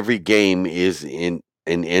game is in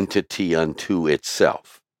an entity unto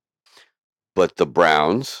itself. But the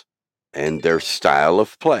Browns and their style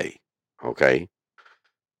of play, okay,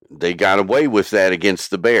 they got away with that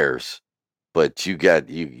against the Bears. But you got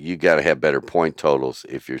to have better point totals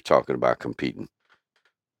if you're talking about competing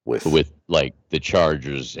with like the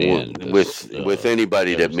Chargers and with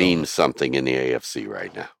anybody that means something in the AFC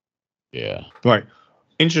right now. Yeah. Right.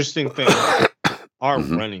 Interesting thing. Our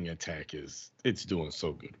running attack it's doing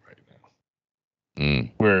so good right now.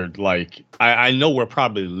 We're like, I know we're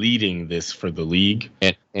probably leading this for the league,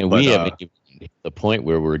 and we haven't even hit the point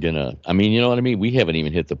where we're gonna. I mean, you know what I mean. We haven't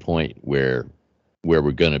even hit the point where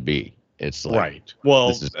we're gonna be. It's like, right.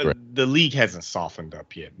 Well, the league hasn't softened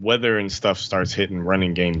up yet. Weather and stuff starts hitting,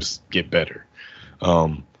 running games get better.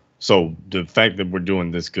 So the fact that we're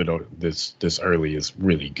doing this good this early is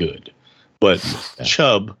really good. But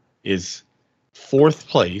Chubb is 4th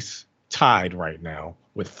place, tied right now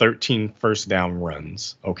with 13 first down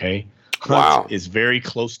runs. Okay. Hunt is very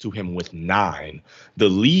close to him with 9. The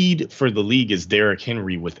lead for the league is Derrick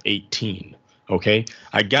Henry with 18. Okay.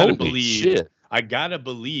 I gotta believe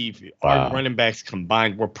our running backs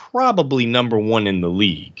combined were probably number 1 in the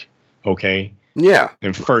league. Okay. Yeah.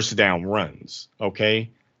 In first down runs. Okay.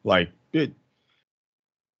 Like it.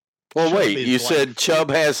 Well, wait, you said Chubb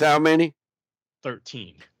has how many?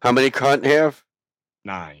 13. How many Hunt have?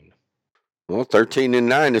 9. Well, 13 and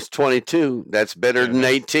 9 is 22. That's better than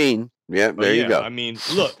 18. Yeah, there you go. I mean,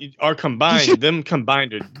 look, them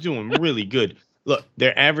combined are doing really good. Look,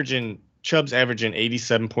 Chubb's averaging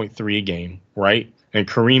 87.3 a game, right? And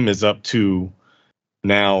Kareem is up to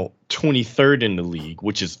now 23rd in the league,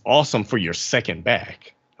 which is awesome for your second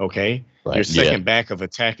back, okay? Right, your second back of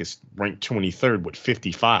attack is ranked 23rd with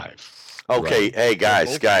 55. Okay, right. Hey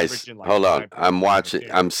guys, hold on.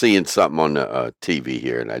 I'm seeing something on the TV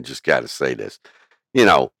here, and I just got to say this. You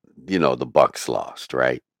know, the Bucks lost,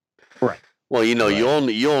 right? Right. Well, you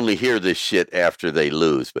only hear this shit after they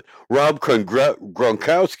lose. But Rob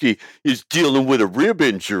Gronkowski is dealing with a rib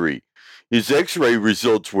injury. His X-ray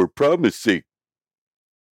results were promising.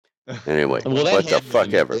 Anyway, what the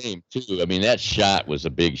fuck ever. Too. I mean, that shot was a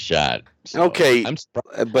big shot. So okay, I'm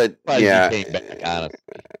surprised, but he came back, honestly.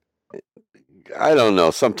 I don't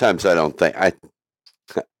know. Sometimes I don't think I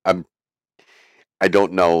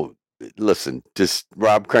don't know. Listen, does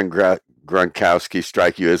Rob Gronkowski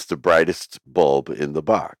strike you as the brightest bulb in the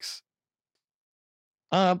box?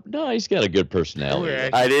 No, he's got a good personality.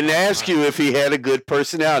 I didn't ask you if he had a good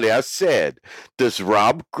personality. I said, does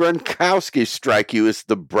Rob Gronkowski strike you as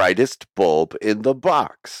the brightest bulb in the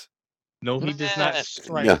box? No, he does not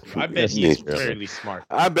strike you. I bet he's fairly smart.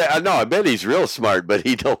 I bet he's real smart, but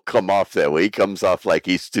he don't come off that way. He comes off like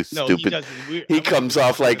he's too stupid. He comes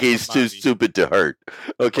off like he's too stupid to hurt.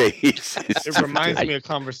 Okay. It reminds me of a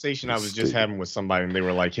conversation I was just having with somebody, and they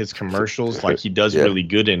were like, his commercials, like he does really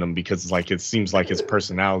good in them because like it seems like his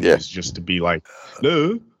personality is just to be like,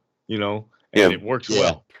 no, and it works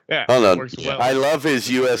well. Yeah, hold on. Well. I love his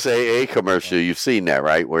USAA commercial. You've seen that,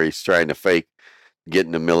 right? Where he's trying to fake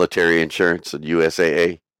getting the military insurance at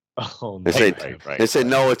USAA. Oh, they say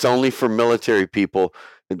no, it's only for military people.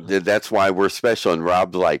 That's why we're special. And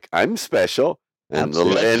Rob's like, I'm special, and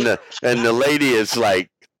the lady is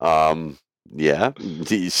like, yeah.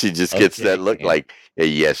 She just gets that look like,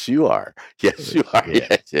 yes, you are. Yes, you are.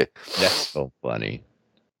 Yeah. That's so funny.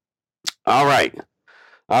 All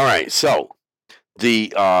right. So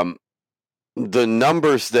the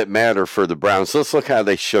numbers that matter for the Browns. Let's look how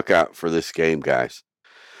they shook out for this game, guys.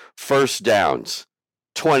 First downs,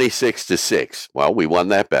 26-6. Well, we won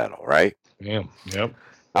that battle, right? Yeah. Yep.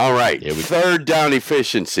 All right. Third down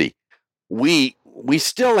efficiency. We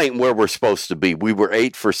still ain't where we're supposed to be. We were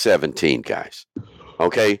 8 for 17, guys.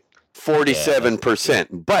 Okay?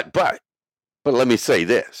 47%. But let me say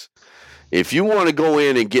this. If you want to go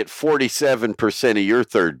in and get 47% of your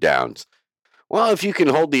third downs, well, if you can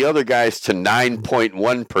hold the other guys to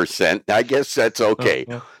 9.1%, I guess that's okay.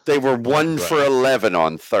 They were 1 for 11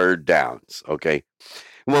 on third downs, okay?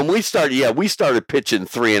 When we started pitching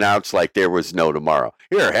 3 and outs like there was no tomorrow.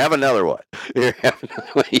 Here, have another one. Here, have another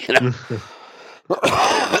one, you know.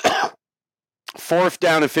 Fourth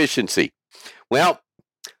down efficiency. Well,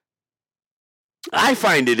 I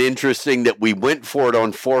find it interesting that we went for it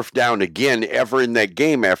on fourth down again ever in that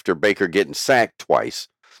game after Baker getting sacked twice.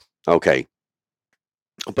 Okay.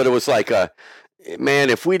 But it was like, man,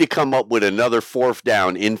 if we'd have come up with another fourth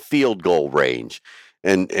down in field goal range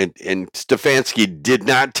and Stefanski did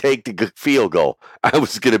not take the field goal, I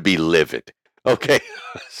was going to be livid. Okay.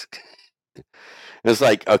 It's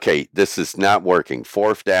like, okay, this is not working.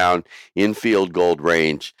 Fourth down in field goal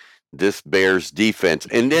range, this Bears defense.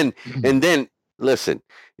 And then, listen,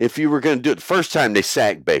 if you were going to do it, the first time they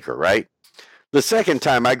sacked Baker, right? The second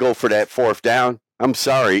time I go for that fourth down, I'm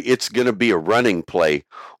sorry, it's going to be a running play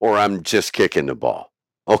or I'm just kicking the ball.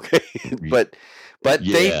 Okay? but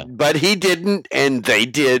he didn't and they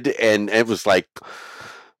did, and it was like,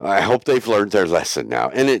 I hope they've learned their lesson now.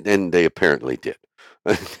 And they apparently did.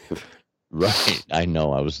 Right. I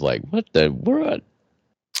know. I was like, what the what?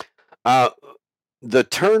 The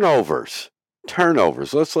turnovers.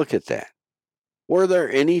 Let's look at that. Were there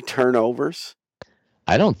any turnovers?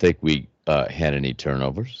 I don't think we had any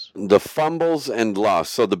turnovers. The fumbles and loss.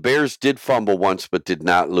 So the Bears did fumble once, but did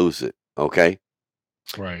not lose it. Okay.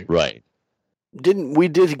 Right. Did we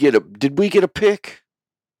get a pick?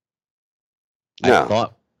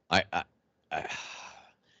 No. I thought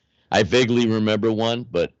I vaguely remember one,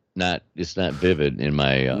 but it's not vivid in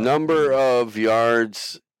my number of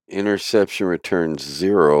yards. Interception returns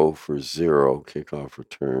 0 for 0. Kickoff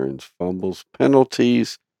returns, fumbles,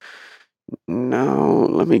 penalties. No,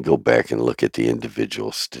 let me go back and look at the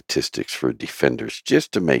individual statistics for defenders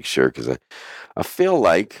just to make sure, because I feel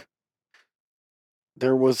like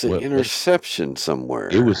there was an interception somewhere.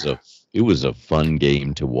 It was a fun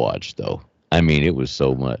game to watch, though. I mean, it was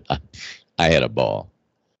so much. I had a ball.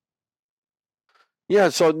 Yeah,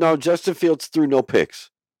 so no, Justin Fields threw no picks.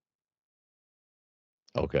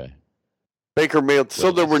 Okay. Baker Mayfield.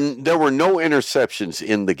 So there were no interceptions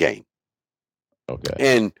in the game. Okay.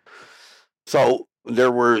 And so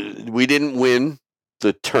we didn't win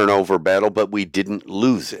the turnover battle, but we didn't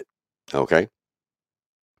lose it. Okay.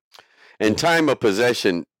 And time of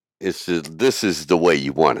possession this is the way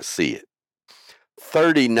you want to see it.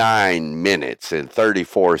 39 minutes and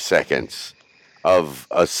 34 seconds of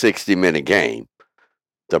a 60-minute game,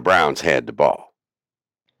 the Browns had the ball.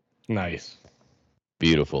 Nice.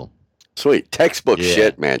 Beautiful. Sweet. Textbook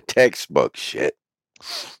shit, man. Textbook shit.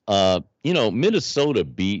 Minnesota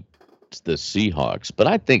beat the Seahawks, but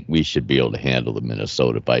I think we should be able to handle the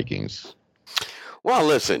Minnesota Vikings. Well,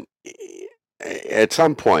 listen, at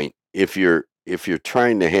some point, if you're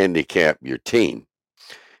trying to handicap your team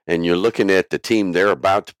and you're looking at the team they're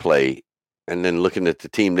about to play and then looking at the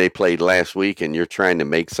team they played last week and you're trying to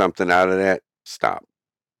make something out of that, stop.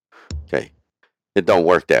 Okay. It don't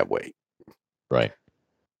work that way. Right.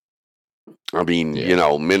 I mean,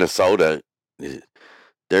 Minnesota,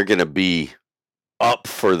 they're going to be up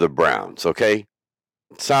for the Browns, okay?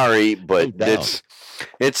 Sorry, but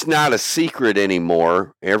it's not a secret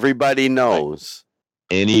anymore. Everybody knows.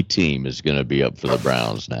 Any team is going to be up for the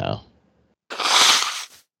Browns now.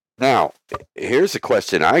 Now, here's a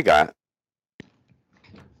question I got.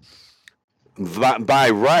 By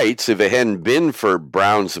rights, if it hadn't been for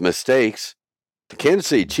Browns' mistakes, the Kansas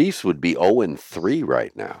City Chiefs would be 0-3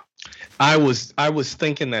 right now. I was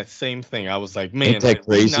thinking that same thing. I was like, man,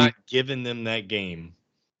 we're not giving them that game.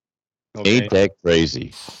 Okay? Ain't that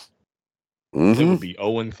crazy? They would be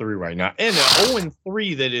 0-3 right now. And an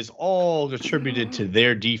 0-3 that is all attributed to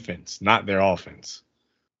their defense, not their offense.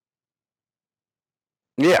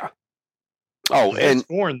 Yeah. Oh, and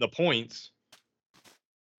scoring the points.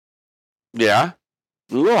 Yeah.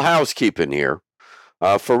 A little housekeeping here.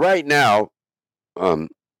 For right now, the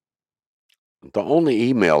only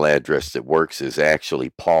email address that works is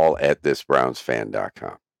actually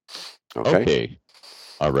paul@thisbrownsfan.com. Okay.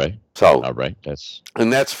 All right. So, all right.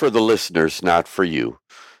 That's for the listeners, not for you.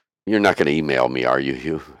 You're not going to email me, are you,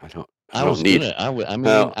 Hugh? I don't need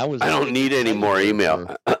any more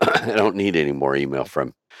email. I don't need any more email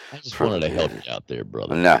from. I just wanted to help you out there,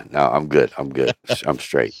 brother. No, I'm good. I'm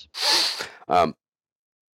straight.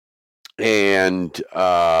 And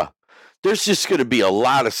there's just going to be a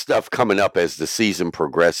lot of stuff coming up as the season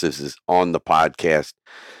progresses on the podcast.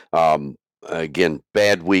 Again,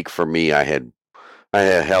 bad week for me. I had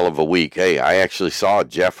a hell of a week. Hey, I actually saw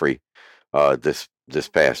Jeffrey this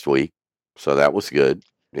past week, so that was good.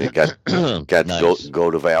 Got nice. to go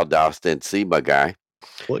to Valdosta and see my guy.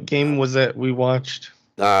 What game was that we watched?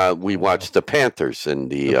 We watched the Panthers and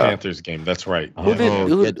the Panthers game. That's right. The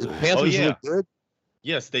Panthers look good?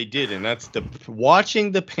 Yes, they did, and that's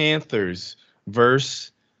watching the Panthers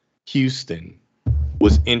versus Houston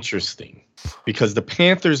was interesting because the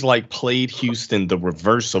Panthers played Houston the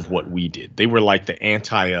reverse of what we did. They were like the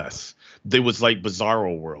anti-us. They was like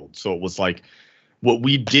Bizarro World. So it was like what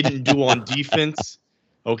we didn't do on defense,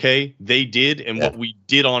 okay, they did, and what we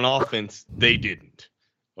did on offense, they didn't.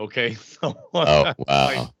 Okay. So, oh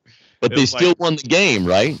wow! But they still won the game,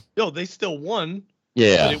 right? No, they still won.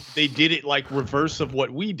 Yeah. But they did it reverse of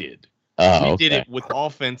what we did. We did it with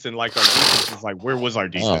offense, and our defense was where was our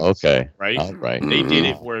defense? Oh, okay. Right? All right. They did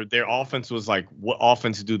it where their offense was what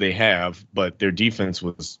offense do they have? But their defense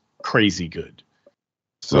was crazy good.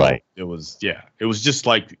 So it was just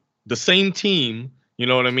like the same team. You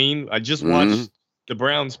know what I mean? I just watched the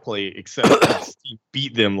Browns play, except Steve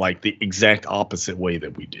beat them the exact opposite way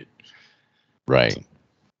that we did. Right. So.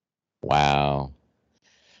 Wow.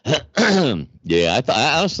 Yeah,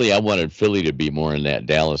 honestly I wanted Philly to be more in that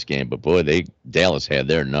Dallas game, but boy, Dallas had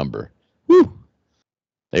their number. Whew.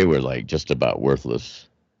 They were just about worthless.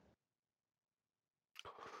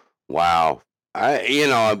 Wow.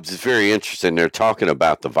 I'm just very interested. They're talking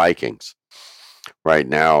about the Vikings right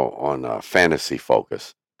now on Fantasy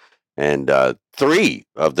Focus. And 3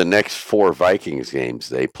 of the next 4 Vikings games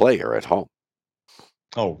they play are at home.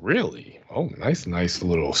 Oh, really? Oh, nice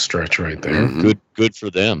little stretch right there. Mm-hmm. Good for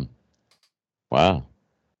them. Wow.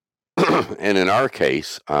 And in our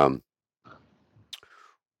case,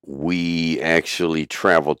 we actually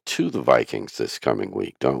travel to the Vikings this coming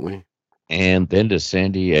week, don't we? And then to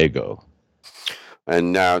San Diego.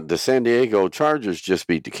 And now the San Diego Chargers just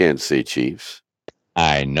beat the Kansas City Chiefs.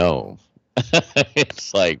 I know.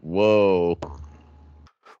 It's whoa.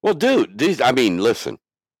 Well, dude, listen.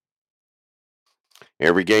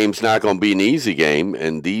 Every game's not going to be an easy game,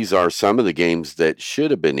 and these are some of the games that should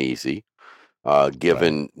have been easy,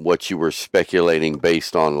 given what you were speculating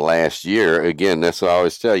based on last year. Again, that's what I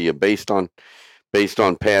always tell you: based on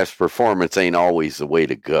past performance, ain't always the way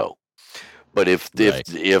to go. But if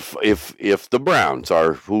the Browns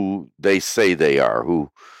are who they say they are, who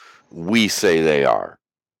we say they are,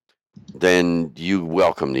 then you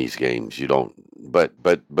welcome these games. You don't. But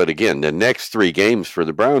again, the next 3 games for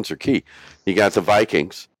the Browns are key. You got the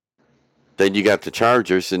Vikings, then you got the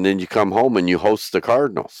Chargers, and then you come home and you host the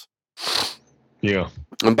Cardinals. Yeah.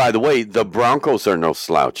 And by the way, the Broncos are no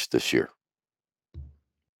slouch this year.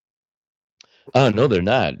 Oh, no, they're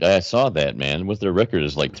not. I saw that, man. What their record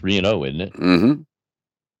is 3-0, isn't it? Mm-hmm.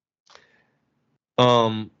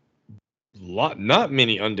 Not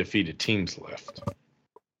many undefeated teams left.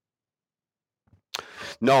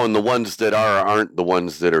 No, and the ones that aren't the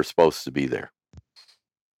ones that are supposed to be there.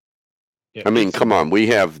 Yeah, come on. We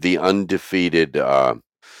have the undefeated Las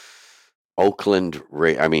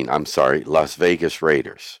Vegas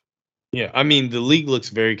Raiders. Yeah, the league looks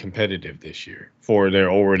very competitive this year for there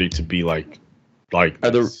already to be like Are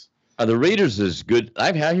the Raiders as good?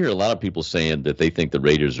 I hear a lot of people saying that they think the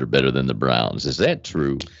Raiders are better than the Browns. Is that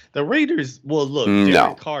true? The Raiders, well, look,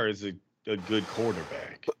 Derek Carr is a good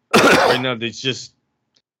quarterback. Right now,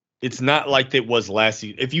 it's not like it was last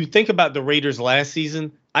season. If you think about the Raiders last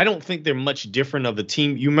season, I don't think they're much different of a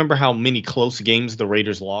team. You remember how many close games the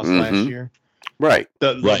Raiders lost last year? Right.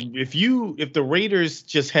 If the Raiders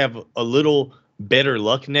just have a little better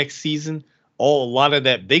luck next season, a lot of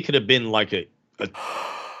that, they could have been like a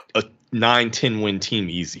 9-10 win team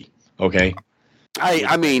easy. Okay.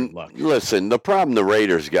 Listen, the problem the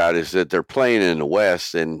Raiders got is that they're playing in the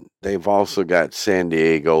West, and they've also got San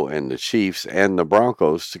Diego and the Chiefs and the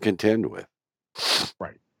Broncos to contend with.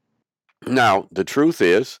 Right. Now, the truth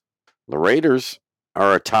is, the Raiders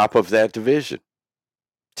are atop of that division,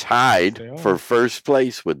 tied for first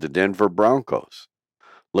place with the Denver Broncos,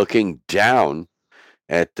 looking down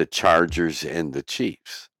at the Chargers and the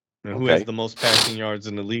Chiefs. And who has the most passing yards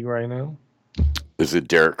in the league right now? Is it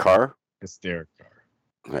Derek Carr? It's Derek Carr.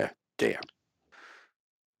 Yeah, damn.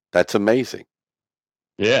 That's amazing.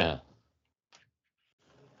 Yeah.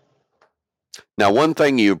 Now, one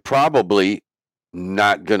thing you're probably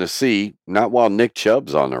not going to see, not while Nick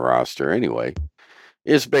Chubb's on the roster anyway,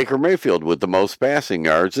 is Baker Mayfield with the most passing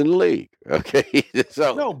yards in the league. Okay,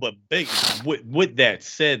 so No, but Baker. With that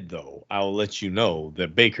said, though, I'll let you know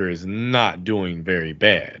that Baker is not doing very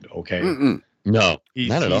bad. Okay, mm-mm. No,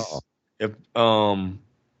 not at all. If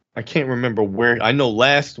I can't remember where. I know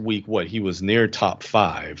last week he was near top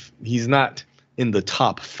 5. He's not in the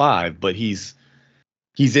top 5, but he's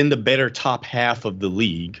in the better top half of the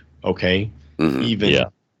league. Okay, even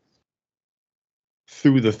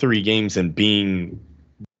through the 3 games and being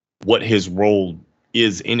what his role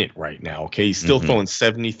is in it right now. Okay, he's still throwing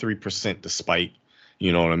 73% despite,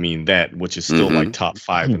 you know what I mean, that, which is still like top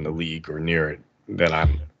 5 in the league or near it.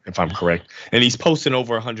 If I'm correct, and he's posting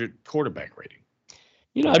over 100 quarterback rating.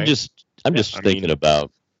 You know, okay? I'm just thinking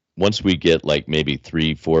about once we get like maybe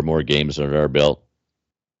 3-4 more games under our belt.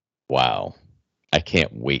 Wow, I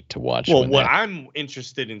can't wait to watch. Well, what I'm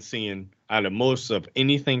interested in seeing out of most of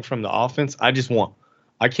anything from the offense, I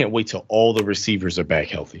can't wait till all the receivers are back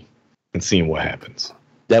healthy and seeing what happens.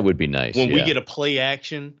 That would be nice. When we get a play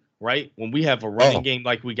action, right? When we have a running game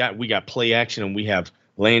like we got play action, and we have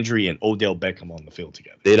Landry and Odell Beckham on the field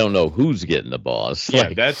together. They don't know who's getting the ball.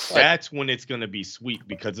 That's when it's going to be sweet,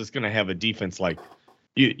 because it's going to have a defense like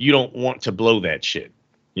you don't want to blow that shit.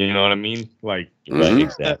 You know what I mean? Like,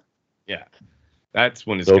 yeah, that's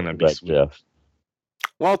when it's going to be sweet. Jeff.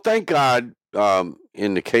 Well, thank God,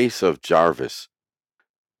 in the case of Jarvis,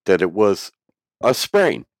 that it was a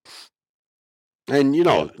sprain. And,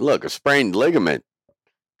 look, a sprained ligament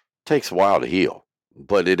takes a while to heal,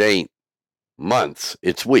 but it ain't months,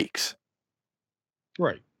 it's weeks.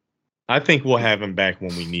 Right. I think we'll have him back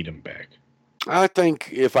when we need him back. I think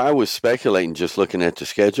if I was speculating just looking at the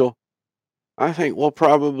schedule, I think we'll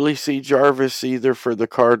probably see Jarvis either for the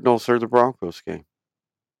Cardinals or the Broncos game.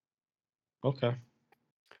 Okay.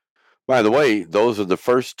 By the way, those are the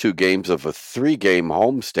first 2 games of a 3-game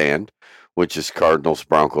homestand, which is Cardinals,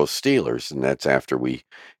 Broncos, Steelers, and that's after we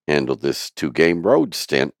handled this 2-game road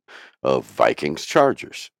stint of Vikings,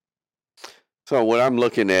 Chargers. So what I'm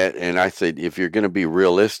looking at, and I said, if you're going to be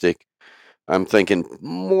realistic, I'm thinking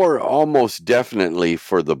more almost definitely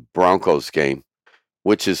for the Broncos game,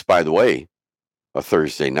 which is, by the way, a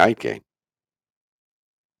Thursday night game.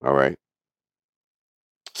 All right.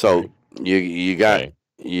 So you got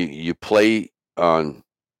you play on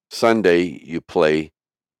Sunday. You play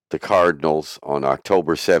the Cardinals on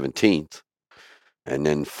October 17th, and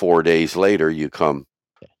then 4 days later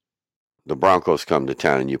the Broncos come to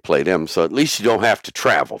town and you play them. So at least you don't have to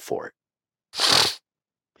travel for it.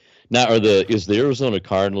 Now, is the Arizona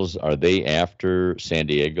Cardinals, are they after San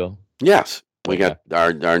Diego? Yes. We got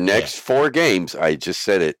our next 4 games. I just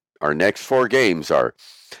said it. Our next 4 games are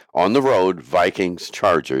on the road, Vikings,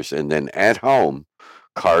 Chargers, and then at home,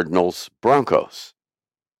 Cardinals, Broncos.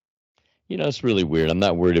 It's really weird. I'm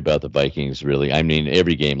not worried about the Vikings, really. I mean,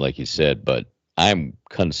 every game, like you said, but I'm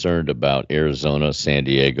concerned about Arizona, San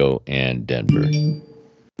Diego, and Denver.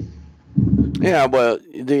 Yeah, well,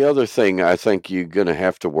 the other thing I think you're going to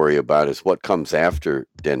have to worry about is what comes after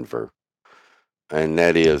Denver. And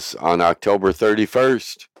that is on October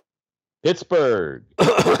 31st. Pittsburgh.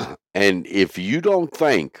 And if you don't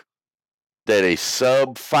think that a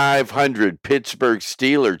sub-500 Pittsburgh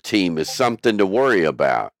Steelers team is something to worry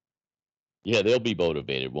about. Yeah, they'll be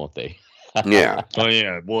motivated, won't they? Yeah. Oh,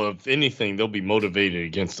 yeah. Well, if anything, they'll be motivated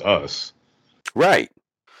against us. Right.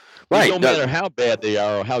 Right. No matter how bad they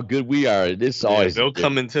are or how good we are, this always they'll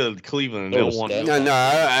come into Cleveland and they'll want. No.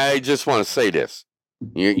 I just want to say this.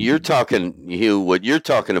 You're talking, Hugh. What you're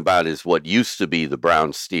talking about is what used to be the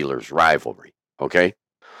Browns-Steelers rivalry. Okay.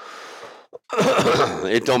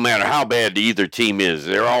 It don't matter how bad either team is.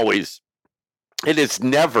 They're always. It has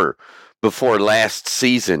never before last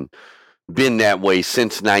season been that way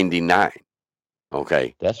since '99.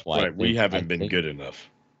 Okay. That's why we haven't been good enough.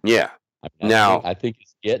 Yeah. I think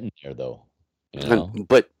it's getting there, though.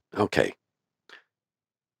 But, okay.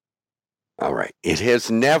 All right. It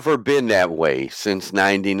has never been that way since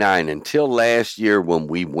 '99 until last year when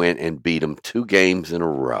we went and beat them 2 games in a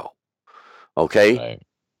row. Okay? Right.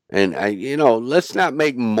 And, let's not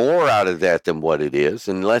make more out of that than what it is,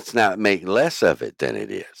 and let's not make less of it than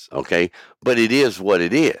it is. Okay? But it is what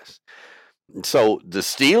it is. So the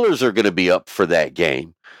Steelers are going to be up for that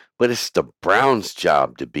game, but it's the Browns'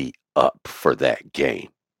 job to be up for that game.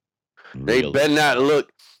 Really?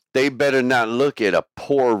 They better not look at a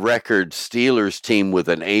poor record Steelers team with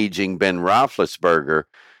an aging Ben Roethlisberger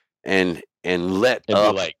and let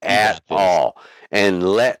up at all. And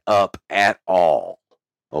let up at all.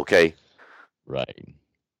 Okay? Right.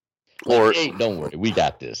 Or hey, don't worry, we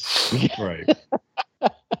got this. Right.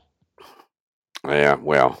 Yeah,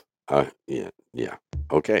 well, yeah.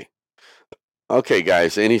 Okay,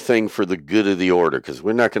 guys, anything for the good of the order, because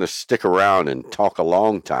we're not going to stick around and talk a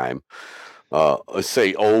long time.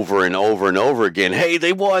 Say over and over and over again, hey,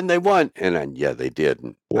 they won. And then, yeah, they did.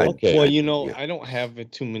 Okay. Well, I don't have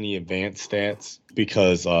too many advanced stats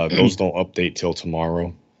because those don't update till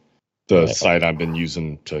tomorrow. The site I've been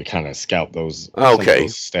using to kind of scout those, some of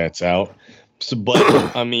those stats out. So,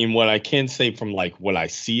 but I mean, what I can say from like what I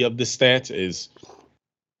see of the stats is,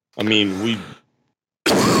 I mean,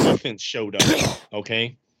 defense showed up.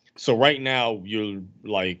 Okay, so right now you're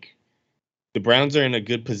like, the Browns are in a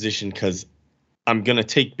good position because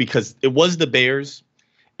because it was the Bears,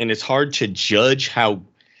 and it's hard to judge how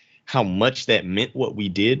much that meant what we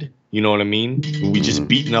did. You know what I mean? We just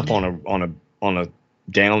beaten up on a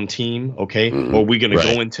down team, okay? Or we're gonna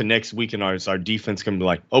go into next week and our defense can be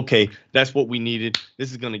like, okay, that's what we needed.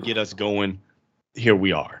 This is gonna get us going. Here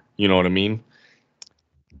we are. You know what I mean?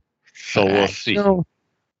 So we'll see.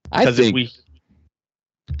 I think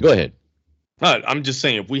go ahead. I'm just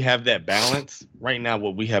saying, if we have that balance right now,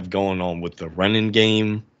 what we have going on with the running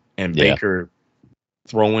game and Baker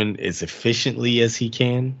throwing as efficiently as he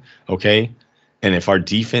can, okay? And if our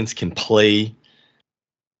defense can play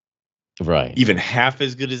even half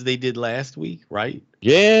as good as they did last week, right?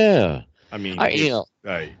 Yeah. I mean,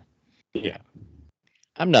 yeah.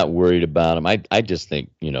 I'm not worried about him. I just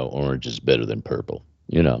think, orange is better than purple,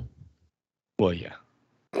 Well, yeah.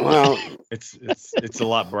 Well, it's a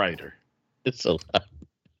lot brighter. It's a lot.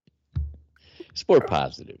 It's more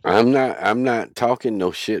positive. I'm not talking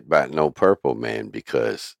no shit about no purple, man,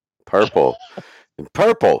 because purple,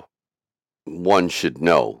 one should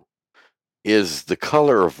know, is the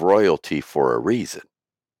color of royalty for a reason.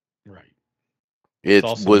 Right. It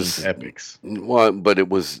was epics. Well, but it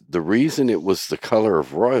was the reason it was the color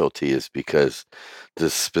of royalty is because the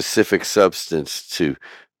specific substance to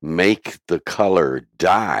make the color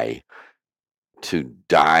dye, to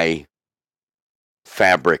dye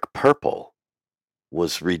fabric purple,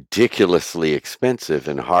 was ridiculously expensive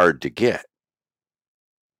and hard to get.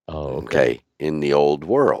 Oh, okay. In the old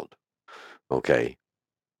world. Okay.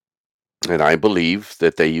 And I believe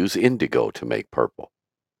that they use indigo to make purple,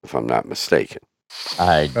 if I'm not mistaken.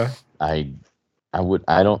 I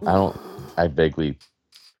vaguely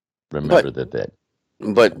remember that.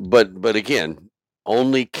 But again,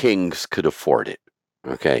 only kings could afford it.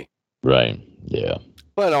 Okay. Right. Yeah.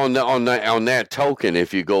 But on that token,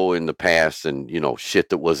 if you go in the past and shit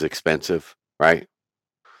that was expensive, right?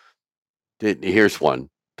 Here's one.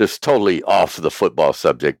 This is totally off the football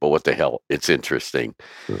subject, but what the hell? It's interesting.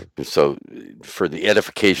 Sure. So, for the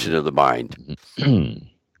edification of the mind,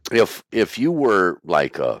 if you were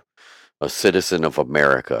like a citizen of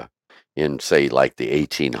America in, say, like the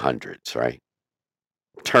 1800s, right?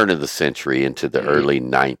 Turn of the century into the early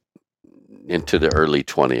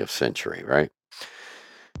 20th century, right?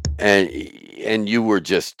 And you were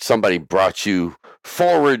just, somebody brought you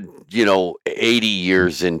forward, 80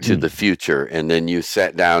 years into the future, and then you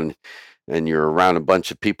sat down and you're around a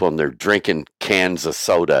bunch of people and they're drinking cans of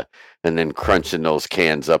soda and then crunching those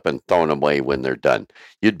cans up and throwing them away when they're done.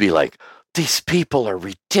 You'd be like, these people are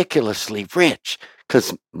ridiculously rich,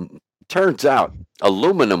 because turns out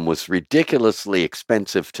aluminum was ridiculously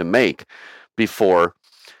expensive to make before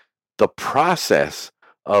the process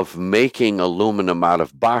of making aluminum out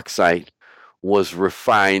of bauxite was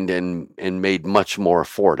refined and made much more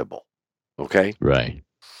affordable. Okay? Right.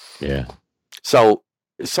 Yeah. So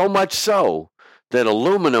much so that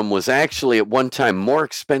aluminum was actually at one time more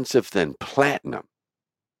expensive than platinum.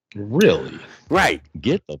 Really? Right.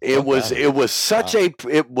 It was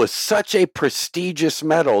such a prestigious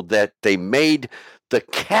metal that they made the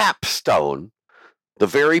capstone, the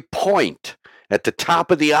very point at the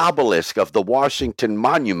top of the obelisk of the Washington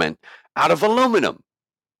Monument, out of aluminum,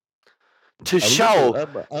 to show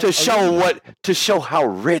how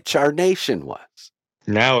rich our nation was.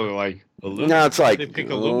 Now they're like aluminum. Now it's like they pick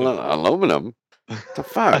aluminum. Aluminum. What the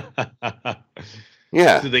fuck?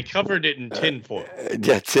 Yeah. So they covered it in tinfoil.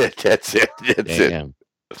 That's it. Damn.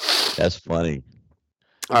 That's funny.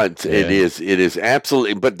 It is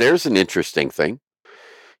absolutely. But there's an interesting thing.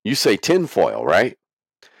 You say tinfoil, right?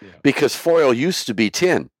 Yeah. Because foil used to be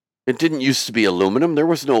tin. It didn't used to be aluminum. There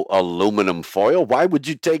was no aluminum foil. Why would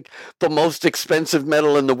you take the most expensive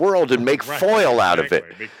metal in the world and make foil out of it?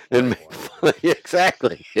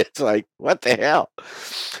 Exactly. It's like, what the hell?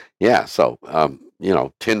 Yeah. So,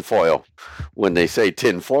 tinfoil, when they say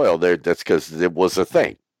tinfoil, that's because it was a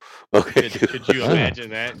thing. Okay. Could you imagine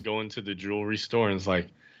that, going to the jewelry store and it's like,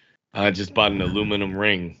 I just bought an aluminum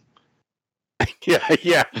ring Yeah,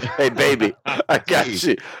 yeah. Hey, baby, I got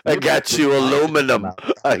you. I got you aluminum.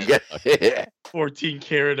 I got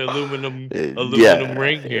 14-karat aluminum yeah.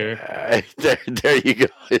 ring here. There you go.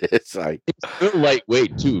 It's like Feel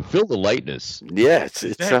lightweight too. Feel the lightness. yes,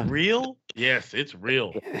 Is it's that real? Yes, it's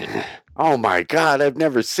real. oh my God, I've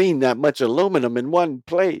never seen that much aluminum in one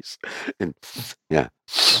place. And yeah,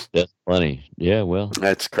 That's funny. Yeah, well,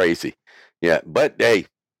 that's crazy. Yeah, but hey,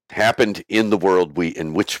 happened in the world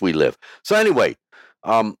in which we live. So anyway,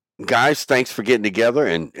 guys, thanks for getting together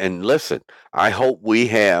and listen. I hope we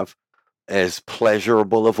have as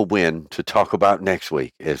pleasurable of a win to talk about next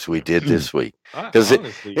week as we did this week because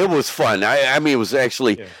it was fun. I mean, it was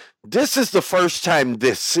actually. This is the first time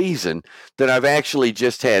this season that I've actually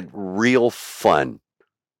just had real fun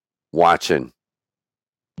watching.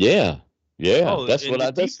 Yeah. Oh, that's and what the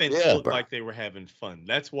I defense yeah. looked like they were having fun.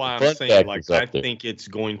 That's why The I'm fun saying, like, factor's I up there. think it's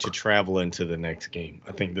going to travel into the next game.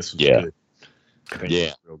 I think this was Yeah. good. I think Yeah.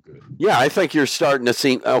 it was real good. Yeah, I think you're starting to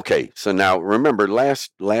see. Okay, so now remember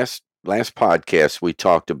last podcast we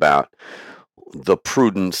talked about the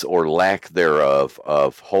prudence or lack thereof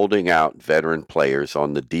of holding out veteran players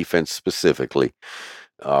on the defense specifically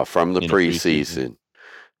from the In the preseason.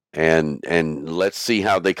 And let's see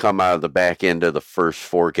how they come out of the back end of the first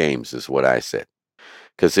 4 games is what I said.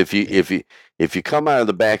 Because if you come out of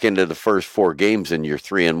the back end of the first 4 games and you're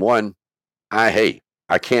 3-1, I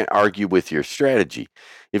can't argue with your strategy.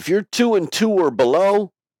 If you're 2-2 or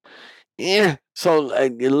below, so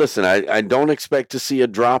listen, I don't expect to see a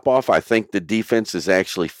drop off. I think the defense is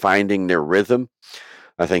actually finding their rhythm.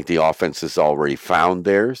 I think the offense has already found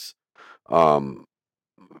theirs.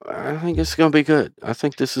 I think it's going to be good. I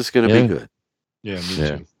think this is going to be good. Yeah, me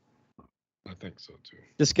Yeah. too. I think so too.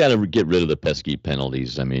 Just got to get rid of the pesky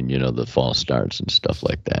penalties. I mean, the false starts and stuff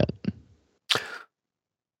like that.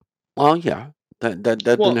 Well, yeah, that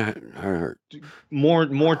didn't hurt.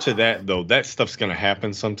 More to that though. That stuff's gonna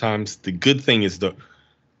happen sometimes. The good thing is the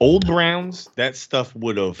old Browns. That stuff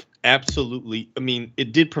would have absolutely. I mean,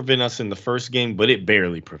 it did prevent us in the first game, but it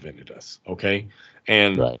barely prevented us. Okay,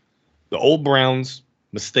 and Right. the old Browns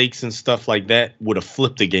mistakes and stuff like that would have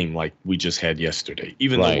flipped the game like we just had yesterday.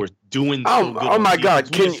 Even though Right. we're doing Oh, so good oh on my defense, God,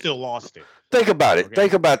 we can you- still lost it. Think about it. Okay.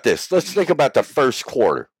 Think about this. Let's think about the first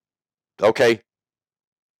quarter. Okay.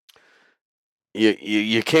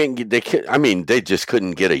 You can't get they just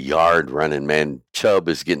couldn't get a yard running, man. Chubb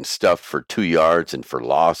is getting stuffed for 2 yards and for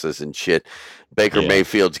losses and shit. Baker Yeah.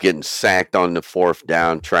 Mayfield's getting sacked on the 4th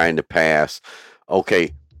down trying to pass.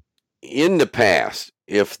 Okay. In the past,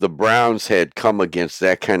 if the Browns had come against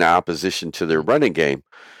that kind of opposition to their running game,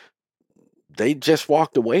 they just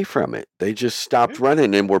walked away from it. They just stopped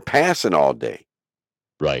running and were passing all day.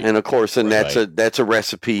 Right. And of course, that's Right. that's a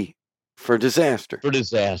recipe for disaster. For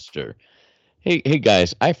disaster. Hey,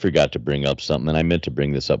 guys, I forgot to bring up something, and I meant to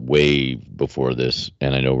bring this up way before this,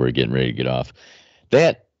 and I know we're getting ready to get off.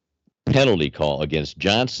 That penalty call against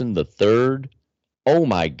Johnson the third, oh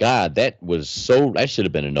my God, that should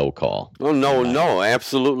have been a no call. Oh, no,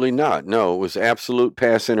 absolutely not. No, it was absolute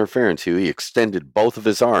pass interference. He extended both of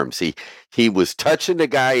his arms. He was touching the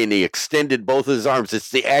guy, and he extended both of his arms.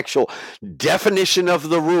 It's the actual definition of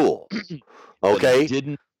the rule. But Okay? he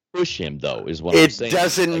didn't push him, though, is what I'm It saying.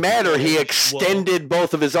 doesn't Like, matter. He extended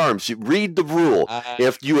both of his arms. You read the rule.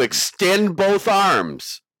 If you extend both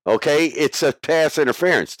arms, okay, it's a pass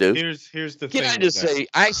interference, dude. Here's the Can thing. I with just that. say,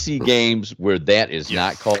 I see games where that is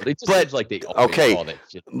not called. It just seems like they always okay, call that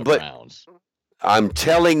shit in the but- Browns. I'm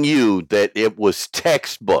telling you that it was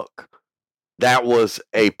textbook. That was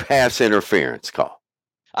a pass interference call.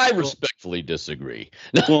 I respectfully disagree.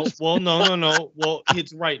 Well, no. Well,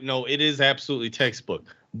 it's right. No, it is absolutely textbook.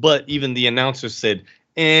 But even the announcer said,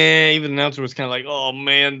 even the announcer was kind of like, oh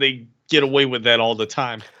man, they get away with that all the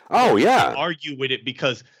time. Oh, yeah. They argue with it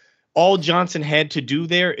because all Johnson had to do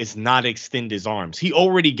there is not extend his arms. He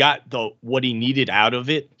already got what he needed out of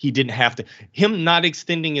it. He didn't have to. Him not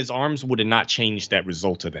extending his arms would have not changed that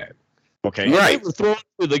result of that. Okay. Right. They were throwing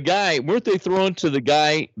to the guy. Weren't they throwing to the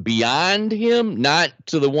guy beyond him, not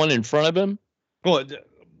to the one in front of him? Well,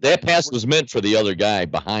 That pass was meant for the other guy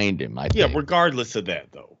behind him, I yeah, think. regardless of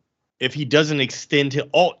that, though, if he doesn't extend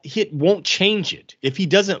it won't change it. If he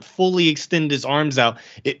doesn't fully extend his arms out,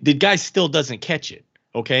 the guy still doesn't catch it.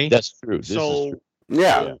 Okay, That's true. This is so true.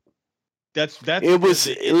 Yeah. that's It was-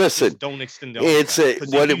 listen, just don't extend the it's arms a- out. 'Cause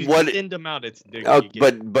what if it- you what it- extend them out, it's they're gonna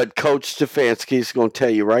get- But Coach Stefanski's going to tell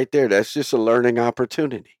you right there, that's just a learning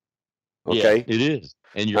opportunity. Okay? Yeah, it is.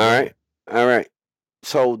 And you're All right.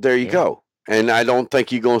 So there you Yeah. go. And I don't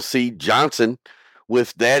think you're going to see Johnson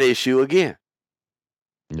with that issue again.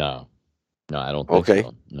 No, I don't think Okay.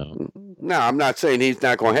 so. No. Now, I'm not saying he's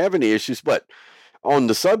not going to have any issues, but on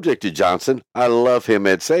the subject of Johnson, I love him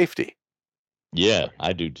at safety. Yeah,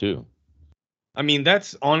 I do too. I mean,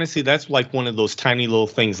 that's like one of those tiny little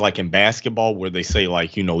things like in basketball where they say,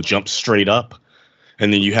 like, jump straight up.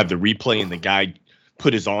 And then you have the replay and the guy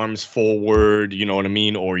put his arms forward, you know what I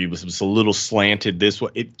mean? Or he was a little slanted this way.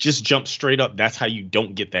 It just jumped straight up. That's how you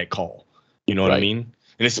don't get that call. You know what I mean?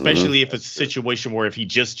 And especially if it's a situation where if he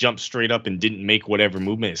just jumped straight up and didn't make whatever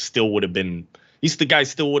movement, it still would have been, the guy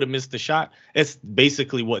still would have missed the shot. That's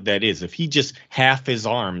basically what that is. If he just half his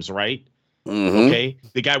arms, right? Okay,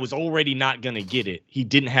 the guy was already not going to get it. He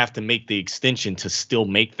didn't have to make the extension to still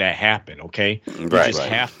make that happen, okay?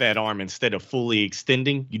 Half that arm instead of fully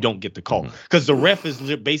extending, you don't get the call. Because the ref is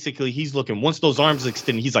basically, he's looking, once those arms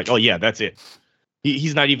extend, he's like, oh, yeah, that's it.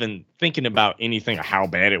 He's not even thinking about anything or how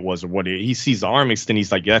bad it was or what he sees the arm extend.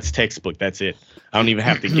 He's like, yeah, that's textbut. That's it. I don't even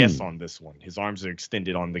have to guess on this one. His arms are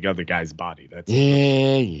extended on the other guy's body. That's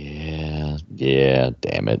Yeah.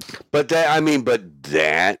 Damn it. But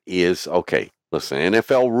that is okay. Listen,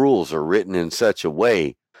 NFL rules are written in such a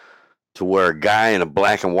way to where a guy in a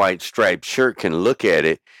black and white striped shirt can look at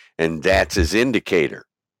it, and that's his indicator.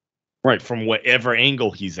 Right, from whatever angle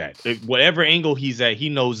he's at. Whatever angle he's at, he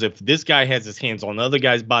knows if this guy has his hands on the other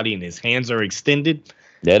guy's body and his hands are extended.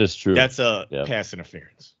 That is true. That's a pass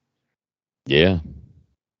interference. Yeah.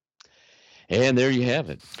 And there you have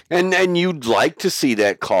it. And you'd like to see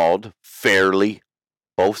that called fairly,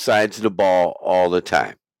 both sides of the ball all the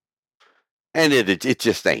time. And it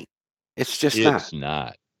just ain't. It's just not.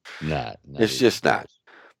 It's just not.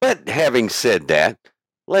 But having said that,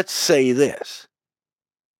 let's say this.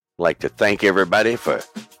 I'd like to thank everybody for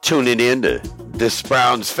tuning in to this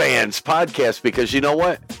Browns Fans podcast, because you know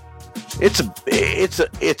what? It's a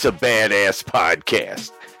badass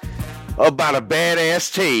podcast about a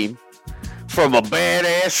badass team from a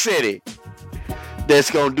badass city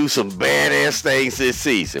that's going to do some badass things this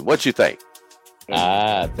season. What you think?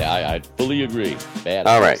 I fully agree. Badass.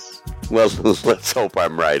 All right. Well, let's hope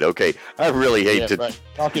I'm right. Okay. I really hate to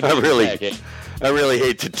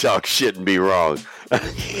talk shit and be wrong.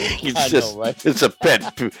 It's a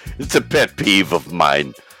pet peeve of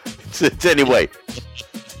mine. Anyway,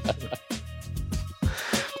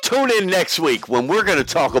 tune in next week when we're going to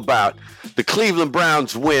talk about the Cleveland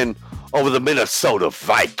Browns win over the Minnesota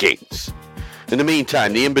Vikings. In the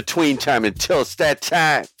meantime, the in-between time, until it's that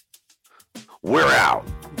time, we're out.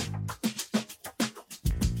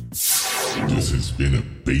 This has been a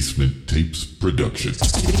Basement Tapes production.